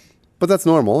upset. But that's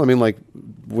normal. I mean, like,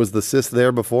 was the cyst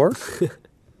there before?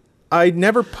 I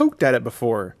never poked at it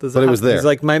before. But it was there. He's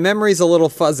like, my memory's a little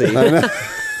fuzzy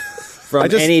from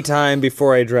any time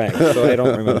before I drank, so I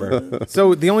don't remember.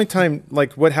 So the only time,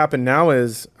 like, what happened now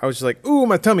is I was just like, ooh,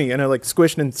 my tummy, and I like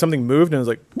squished and something moved, and I was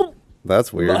like, boop.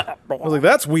 That's weird. I was like,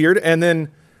 that's weird. And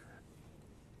then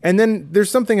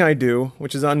there's something I do,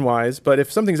 which is unwise, but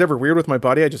if something's ever weird with my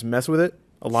body, I just mess with it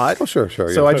a lot. Oh, sure. So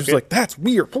Yeah. I just like, that's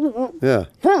weird. Yeah.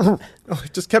 I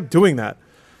just kept doing that.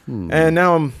 And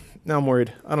now I'm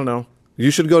worried. I don't know.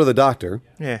 You should go to the doctor.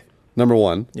 Yeah. Number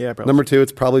one. Yeah, probably. Number two,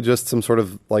 it's probably just some sort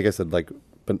of, like I said, like,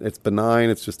 it's benign.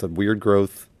 It's just a weird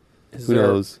growth. Who there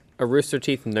knows? A Rooster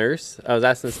Teeth nurse? I was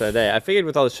asking this the other day. I figured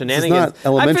with all the not shenanigans, I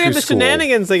elementary figured the school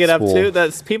shenanigans they get up school. to,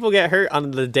 that people get hurt on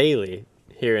the daily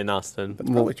here in Austin.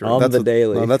 Probably true. On That's the what-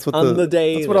 daily. No, that's what On the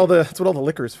daily. That's what all the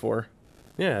liquor's for.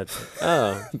 Yeah.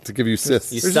 Oh. to give you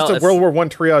cysts. You There's sell just a it. World War I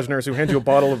triage nurse who hands you a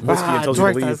bottle of whiskey and tells you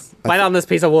to leave. Bite on this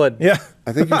piece of wood. Yeah.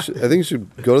 I think you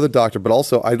should go to the doctor, but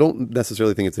also I don't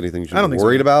necessarily think it's anything you should I don't be think so.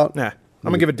 worried about. Nah. I'm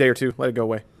going to give it a day or two. Let it go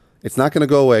away. It's not going to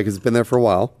go away because it's been there for a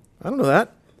while. I don't know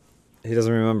that. He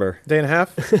doesn't remember. Day and a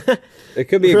half? It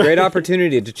could be a great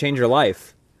opportunity to change your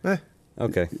life. Eh.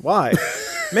 Okay. Why?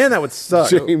 Man, that would suck.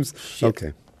 James.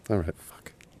 Okay. All right.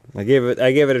 I gave it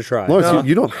a try. Lawrence, No.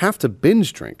 you don't have to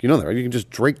binge drink. You know that, right? You can just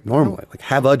drink normally. Like,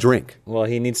 have a drink. Well,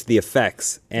 he needs the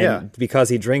effects, and Yeah. because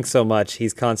he drinks so much,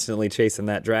 he's constantly chasing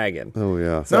that dragon. Oh,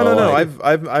 yeah. No. like-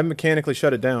 I've mechanically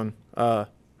shut it down. I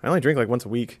only drink like once a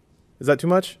week. Is that too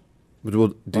much? But do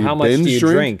Well, you how much binge do you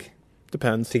drink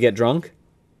Depends. to get drunk?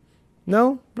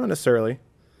 No, not necessarily.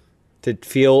 To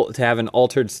have an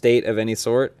altered state of any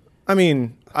sort, I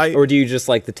mean, or do you just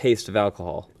like the taste of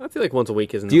alcohol? I feel like once a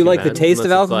week isn't Do you too like the bad, taste of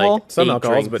unless it's, alcohol? like, some 8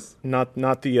 alcohols, drinks. but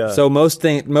not the. So most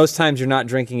times you're not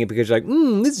drinking it because you're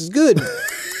like, this is good,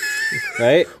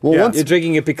 right? Well, Yeah. once You're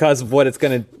drinking it because of what it's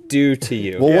going to do to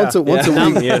you. Well, Yeah. once a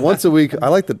week. Yeah. Once a week. I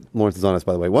like that Lawrence is honest.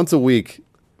 By the way, once a week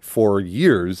for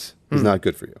years is not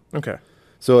good for you. Okay.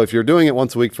 So if you're doing it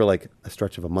once a week for like a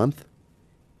stretch of a month,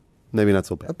 maybe not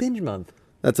so a bad. binge month.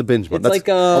 That's a binge month. It's That's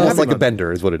like, almost like a month.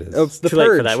 bender, is what it is. It's the Too late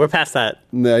for purge. that. We're past that.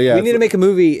 No, yeah, We it's need to like- make a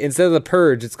movie instead of the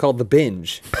purge. It's called the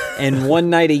binge, and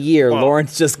one night a year,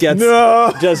 Lawrence just gets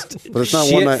just But it's not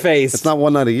shit one night. faced. It's not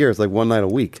one night a year. It's like one night a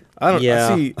week. I don't.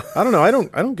 Yeah. See, I don't know. I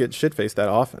don't get shit faced that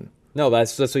often. No,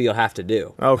 that's what you'll have to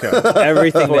do. Okay.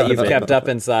 Everything that you've I've kept up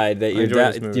inside that you're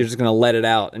enjoy this movie. you're just going to let it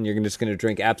out, and you're just going to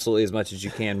drink absolutely as much as you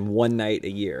can one night a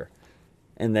year,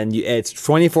 and then it's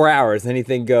 24 hours.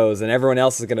 Anything goes, and everyone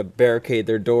else is going to barricade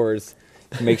their doors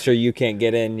to make sure you can't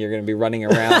get in. You're going to be running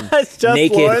around It's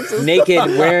just Lawrence's naked,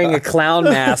 wearing a clown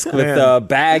mask with Man. a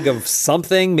bag of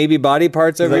something, maybe body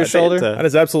parts over your that shoulder. Fanta? That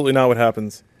is absolutely not what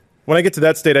happens. When I get to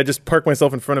that state, I just park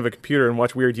myself in front of a computer and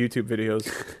watch weird YouTube videos.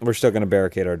 We're still going to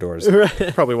barricade our doors.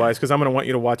 Probably wise, because I'm going to want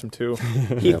you to watch them too.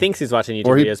 He thinks he's watching YouTube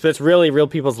Or he- videos, but it's really real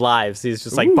people's lives. He's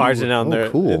just like barging down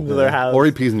Oh, cool. into their house. Or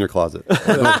he pees in your closet. Don't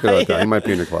forget about that. He might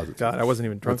pee in your closet. God, I wasn't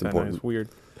even drunk That's that night. important.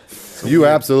 It's weird. You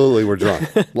absolutely were drunk.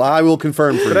 Well, I will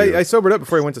confirm for But you. I sobered up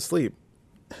before I went to sleep.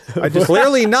 I just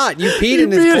Clearly not. You peed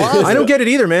in his closet. I don't get it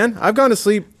either, man. I've gone to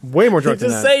sleep way more drunk than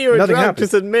Just that. say you were Nothing drunk. happened.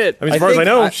 Just admit. I mean, as far as I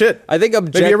know, shit. I think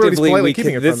Maybe everybody's objectively, politely we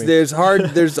keeping can, it from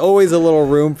me. there's always a little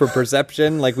room for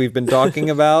perception, like we've been talking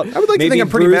about. I would like to Maybe think I'm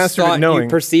pretty Bruce mastered at thought knowing. you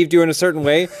perceived you in a certain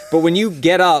way, but when you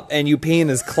get up and you pee in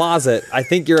his closet, I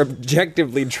think you're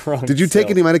objectively drunk. Did you take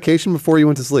still. any medication before you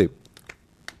went to sleep?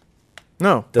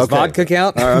 No. Does Okay. vodka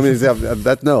count? I mean,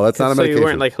 that's not a So medication. you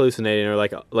weren't like hallucinating or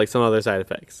like some other side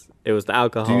effects. It was the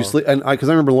alcohol. Do you sleep? And because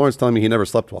I remember Lawrence telling me he never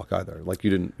slept walk either. Like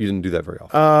you didn't do that very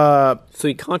often. So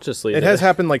you consciously. It did has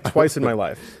happened like twice in my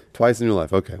life. Twice in your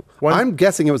life. Okay. One- I'm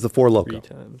guessing it was the Four 3 Loco.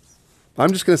 times.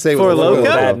 I'm just gonna say it was Four the Loko?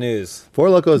 Bad news.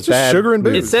 Four Loco is It's just bad. sugar and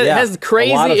booze. It said Yeah, it has a lot of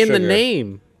crazy in the sugar.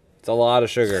 name. It's a lot of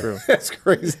sugar. That's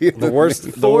crazy. The worst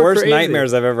Four crazy.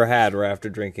 nightmares I've ever had were after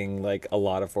drinking like a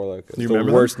lot of Four Locos. You The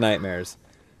remember worst nightmares.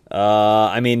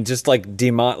 I mean, just like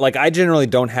like I generally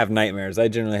don't have nightmares. I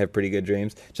generally have pretty good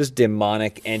dreams. Just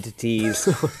demonic entities,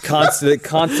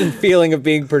 constant feeling of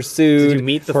being pursued. Did you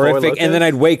meet the Four horrific, and then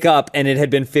Locos? I'd wake up and it had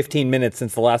been 15 minutes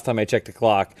since the last time I checked the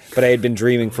clock, but I had been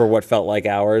dreaming for what felt like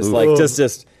hours. Like just a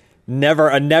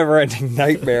never-ending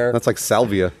nightmare, That's like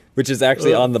salvia. which is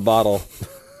actually on the bottle.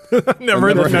 Never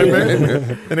in a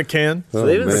nightmare. In a can. Do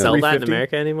they even man. sell that in 350?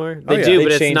 America anymore? Oh, They yeah. do, They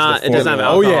but it's changed not. the It doesn't have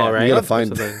formula. alcohol, Oh, yeah. right? You gotta Or find-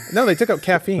 something. No, they took out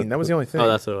caffeine. That was the only thing. Oh,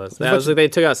 that's what it was. a That was bunch like they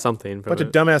took out something from bunch it.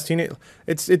 of dumbass teenagers.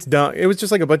 It's dumb. It was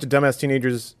just like a bunch of dumbass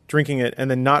teenagers drinking it and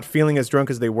then not feeling as drunk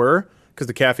as they were because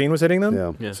the caffeine was hitting them.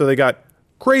 Yeah. Yeah. So they got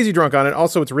crazy drunk on it.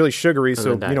 Also, it's really sugary,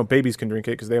 so then died. babies can drink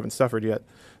it because they haven't suffered yet.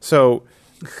 So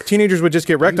teenagers would just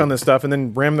get wrecked on this stuff and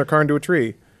then ram their car into a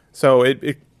tree. So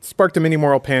it sparked a mini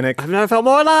moral panic. I've never felt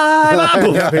more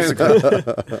alive. Yeah, basically.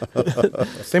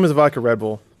 Same as a vodka Red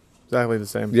Bull. Exactly the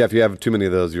same. Yeah, if you have too many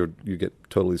of those, you get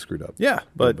totally screwed up. Yeah,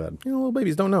 but bad. little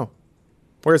babies don't know.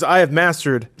 Whereas I have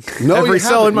mastered No, every you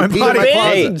cell in my haven't. You peed in body. my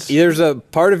Hey, closet. there's a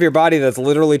part of your body that's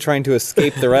literally trying to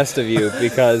escape the rest of you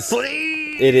because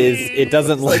it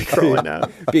doesn't like crawling out.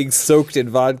 being soaked in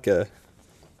vodka.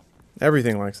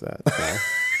 Everything likes that.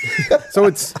 So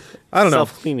it's, I don't know,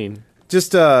 Self cleaning.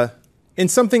 just in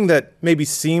something that maybe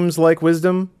seems like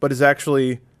wisdom, but is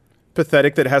actually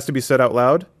pathetic that it has to be said out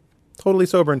loud. Totally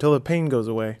sober until the pain goes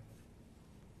away.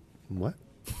 What?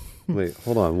 Wait,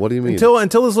 hold on. What do you mean?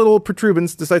 Until this little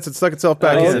protuberance decides to suck itself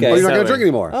back Oh, in. okay. Oh, you're not going Sober. to drink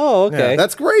anymore. Oh, okay. Yeah,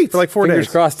 That's great. For like 4 Fingers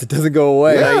days. crossed it doesn't go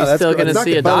away. yeah, you that's still great. gonna It's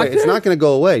see a by the way, doctor? It's not going to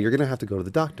go away. You're going to have to go to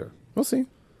the doctor. We'll see.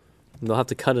 They'll have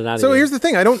to cut it out. So of you. here's the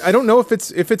thing. I don't know if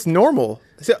it's normal.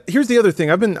 So here's the other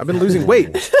thing. I've been losing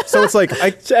weight. So it's like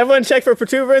Everyone check for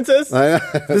protuberances.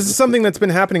 this is something that's been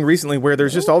happening recently where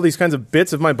there's just all these kinds of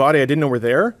bits of my body I didn't know were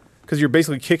there because you're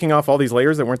basically kicking off all these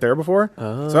layers that weren't there before.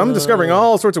 So I'm discovering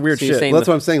all sorts of weird So you're shit. saying- Well, that's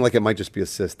what I'm saying. Like, it might just be a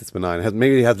cyst that's benign.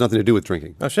 Maybe it has nothing to do with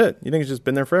drinking. Oh shit! You think it's just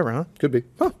been there forever, huh? Could be.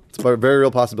 Huh. It's a very real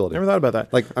possibility. Never thought about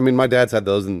that. Like, I mean, my dad's had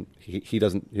those, and he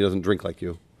doesn't drink like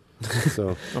you.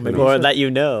 So maybe or that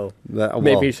you know.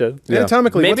 Maybe you should. Yeah.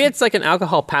 Anatomically, Maybe what's- it's like an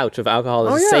alcohol pouch of alcohol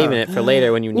that's Oh, yeah. saving it for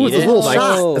later when you Ooh, need it's a it. little Like,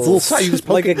 shot. It's a little shot. You just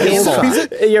poke Like a it in.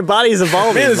 candle. your body's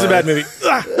evolving. man, this is a bud. bad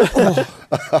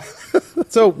movie.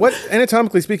 So, what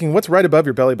anatomically speaking, what's right above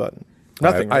your belly button?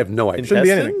 Nothing. I have no It idea. shouldn't be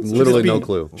Intestines? anything. It should Literally just no be-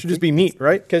 clue. Should just be meat,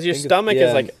 right? Because your Think of- stomach yeah,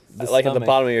 is like the at the stomach.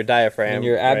 bottom of your diaphragm. And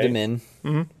your right? abdomen.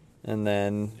 And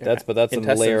then that's a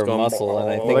intestines layer of going- muscle, and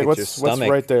I think Like it's your what's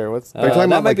stomach. right there? What's Are you talking that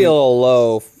about, might like, be a little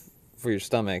low for your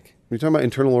stomach. You're talking about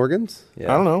internal organs?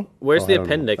 Yeah. I don't know. Where's Oh, the I don't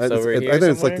know. appendix It's- over I here? think it's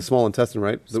like somewhere? the small intestine,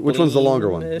 right? Which one's the longer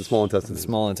one? The Spleen-ish? small intestine.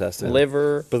 Small intestine.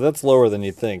 liver. But that's lower than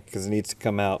you'd think because it needs to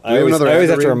come out. we have another I always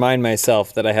have to read? remind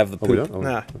myself that I have the Oh, we poop. don't? Oh,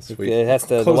 Nah. that's sweet. It has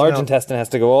to. The Close large mouth. intestine has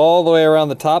to go all the way around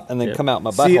the top and then Yeah. come out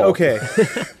my butthole. See, okay,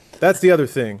 that's the other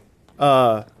thing.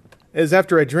 Is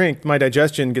after I drink, my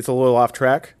digestion gets a little off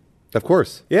track. Of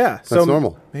course. Yeah, That's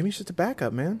normal. Maybe it's just a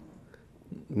backup, man.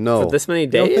 No. For this many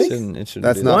don't days? think- It shouldn't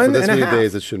That's be not One for this and a many half.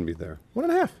 days. It shouldn't be there.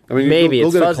 1.5. I mean, Maybe go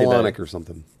it's get a fuzzy, colonic though. or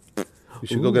something. You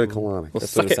should go get a colonic. Well,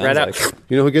 That's suck what it it right sounds out.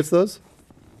 You know who gets those?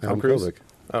 Adam Cruise?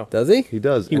 Kovic. Does he? He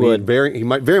does. He and would. He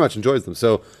might very much enjoys them.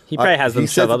 So He probably has them He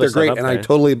shove says that other they're great, stuff up and I there.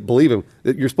 totally believe him.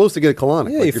 That you're supposed to get a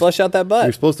colonic. Yeah, Like, you flush out that butt.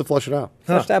 You're supposed to flush it out.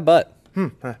 Flush that butt.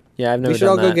 Yeah, I've never should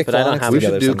all done go that, get but I don't colonics have We it.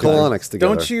 should do sometime. colonics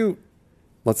together. Don't you?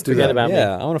 Let's do Forget that. about me.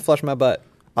 Yeah, I want to flush my butt.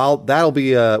 That'll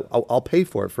be. I'll pay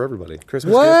for it for everybody.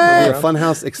 Christmas What? gift? It'll be a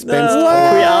funhouse expense.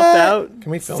 Can we opt out?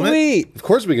 Can we film it? Sweet. Of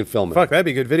course, we can film it. Fuck, that'd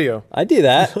be a good video. I do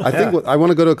that. I think I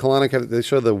want to go to a colonic. They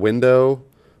show the window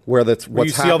where that's Where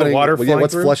what's you see all the happening. water yeah, flowing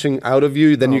what's through? flushing out of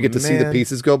you. Then Oh, you get to see the man.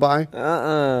 pieces go by.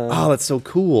 Oh, that's so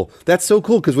cool. That's so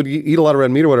cool because when you eat a lot of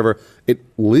red meat or whatever, it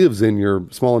lives in your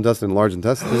small intestine and large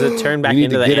intestine. Does it turn back you need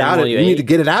into to the get out animal of, you you need ate? to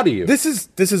get it out of you. This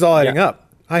is all adding Yeah. up.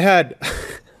 I had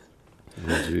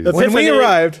Jeez. When we Tiffany.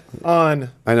 arrived on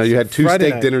I know you had 2 Friday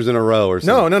steak night. dinners in a row or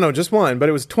something. No, just one, but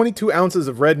it was 22 ounces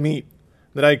of red meat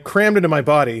that I crammed into my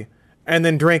body and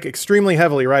then drank extremely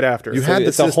heavily right after. You had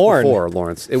it's the a cyst horn. before,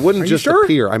 Lawrence. It wouldn't Are you just sure?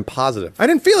 appear. I'm positive. I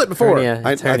didn't feel it before. Hernia.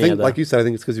 I It's hernia, think, though. like you said, I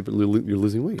think it's because you're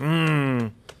losing weight.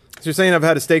 So you're saying I've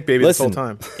had a steak baby Listen, this whole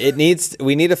time?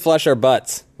 we need to flush our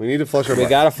butts. We need to flush our We butts.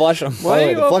 gotta flush them. By the way,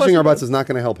 you the all flushing flush our your butts is not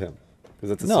going to help him. 'Cause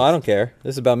that's a No, cyst. I don't care.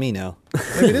 This is about me now.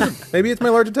 Maybe it's my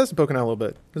large intestine poking out a little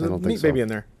bit. There's I a don't meat think so. baby in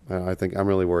there. I think I'm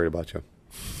really worried about you.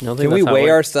 No, Can we weigh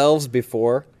ourselves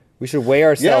before? We should weigh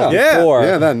ourselves Yeah. before.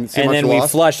 Yeah, then see how and much then you we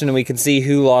lost. flush, and we can see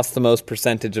who lost the most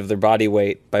percentage of their body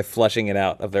weight by flushing it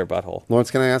out of their butthole.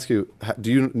 Lawrence, can I ask you,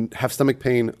 do you have stomach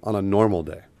pain on a normal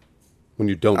day when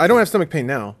you don't? I don't have stomach pain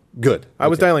now. Good. I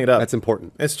was Okay. dialing it up. That's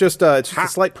important. It's just a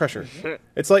slight pressure.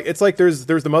 It's like there's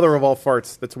the mother of all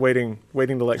farts that's waiting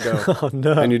to let go.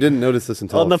 And you didn't notice this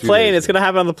until On the a few plane, days it's going to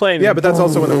happen on the plane. Yeah, but that's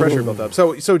also when the pressure built up.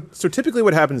 So typically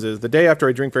what happens is the day after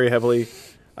I drink very heavily,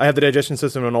 I have the digestion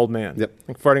system of an old man. Yep.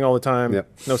 Like farting all the time. Yep.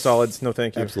 No solids. No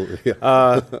thank you. Absolutely.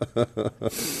 Yeah.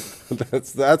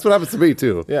 That's what happens to me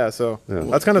too. Yeah. So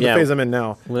that's kind of the Yeah. phase I'm in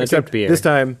now. When I Except drink beer. this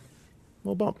time, a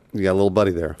little bump. You got a little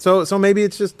buddy there. So maybe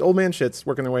it's just old man shits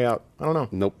working their way out. I don't know.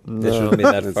 Nope. It shouldn't be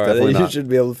that It's far. definitely You not. should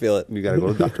be able to feel it. You got to go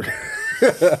to the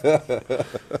doctor.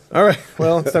 All right.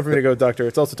 Well, it's time for me to go, doctor.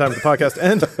 It's also time for the podcast to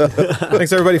end.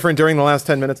 Thanks everybody for enduring the last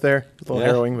 10 minutes there. It's a little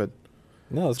Yeah. harrowing, but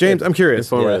No, it's James, good. I'm curious.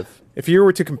 Informative. If you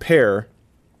were to compare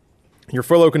your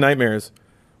Four Loko Nightmares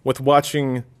with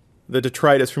watching the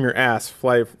detritus from your ass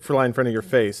fly in front of your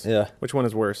face, Yeah. which one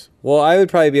is worse? Well, I would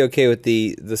probably be okay with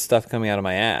the stuff coming out of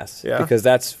my ass. Yeah? Because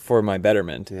that's for my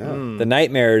betterment. Yeah. The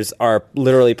nightmares are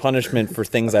literally punishment for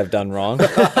things I've done wrong.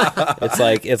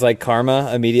 it's like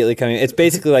karma immediately coming. It's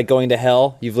basically like going to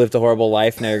hell. You've lived a horrible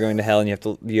life. Now you're going to hell, and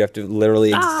you have to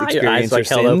literally Your experience eyes like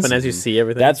your held sins. open as you see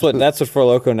everything. That's what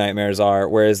Four Loko nightmares are.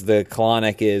 Whereas the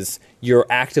colonic is you're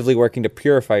actively working to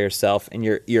purify yourself, and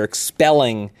you're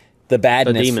expelling the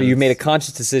badness. demons. You made a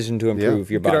conscious decision to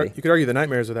improve your body. You could argue the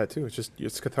nightmares are that too.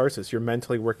 It's catharsis. You're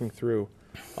mentally working through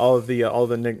all of the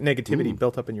negativity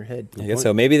built up in your head. I guess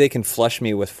so. Maybe they can flush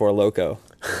me with Four Loko.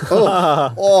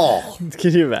 Oh,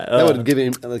 Can you imagine? that would give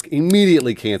him like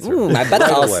immediately cancer. My butt's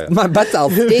Right all away. my butt's all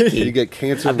sticky. You get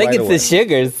cancer. I think right it's away. the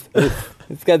sugars.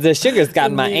 It's got the sugars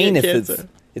got in my anus. Cancer.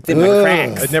 It's in my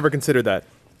cracks. I'd never considered that.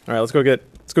 All right, let's go get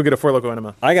a Four Loko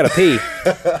enema. I gotta pee.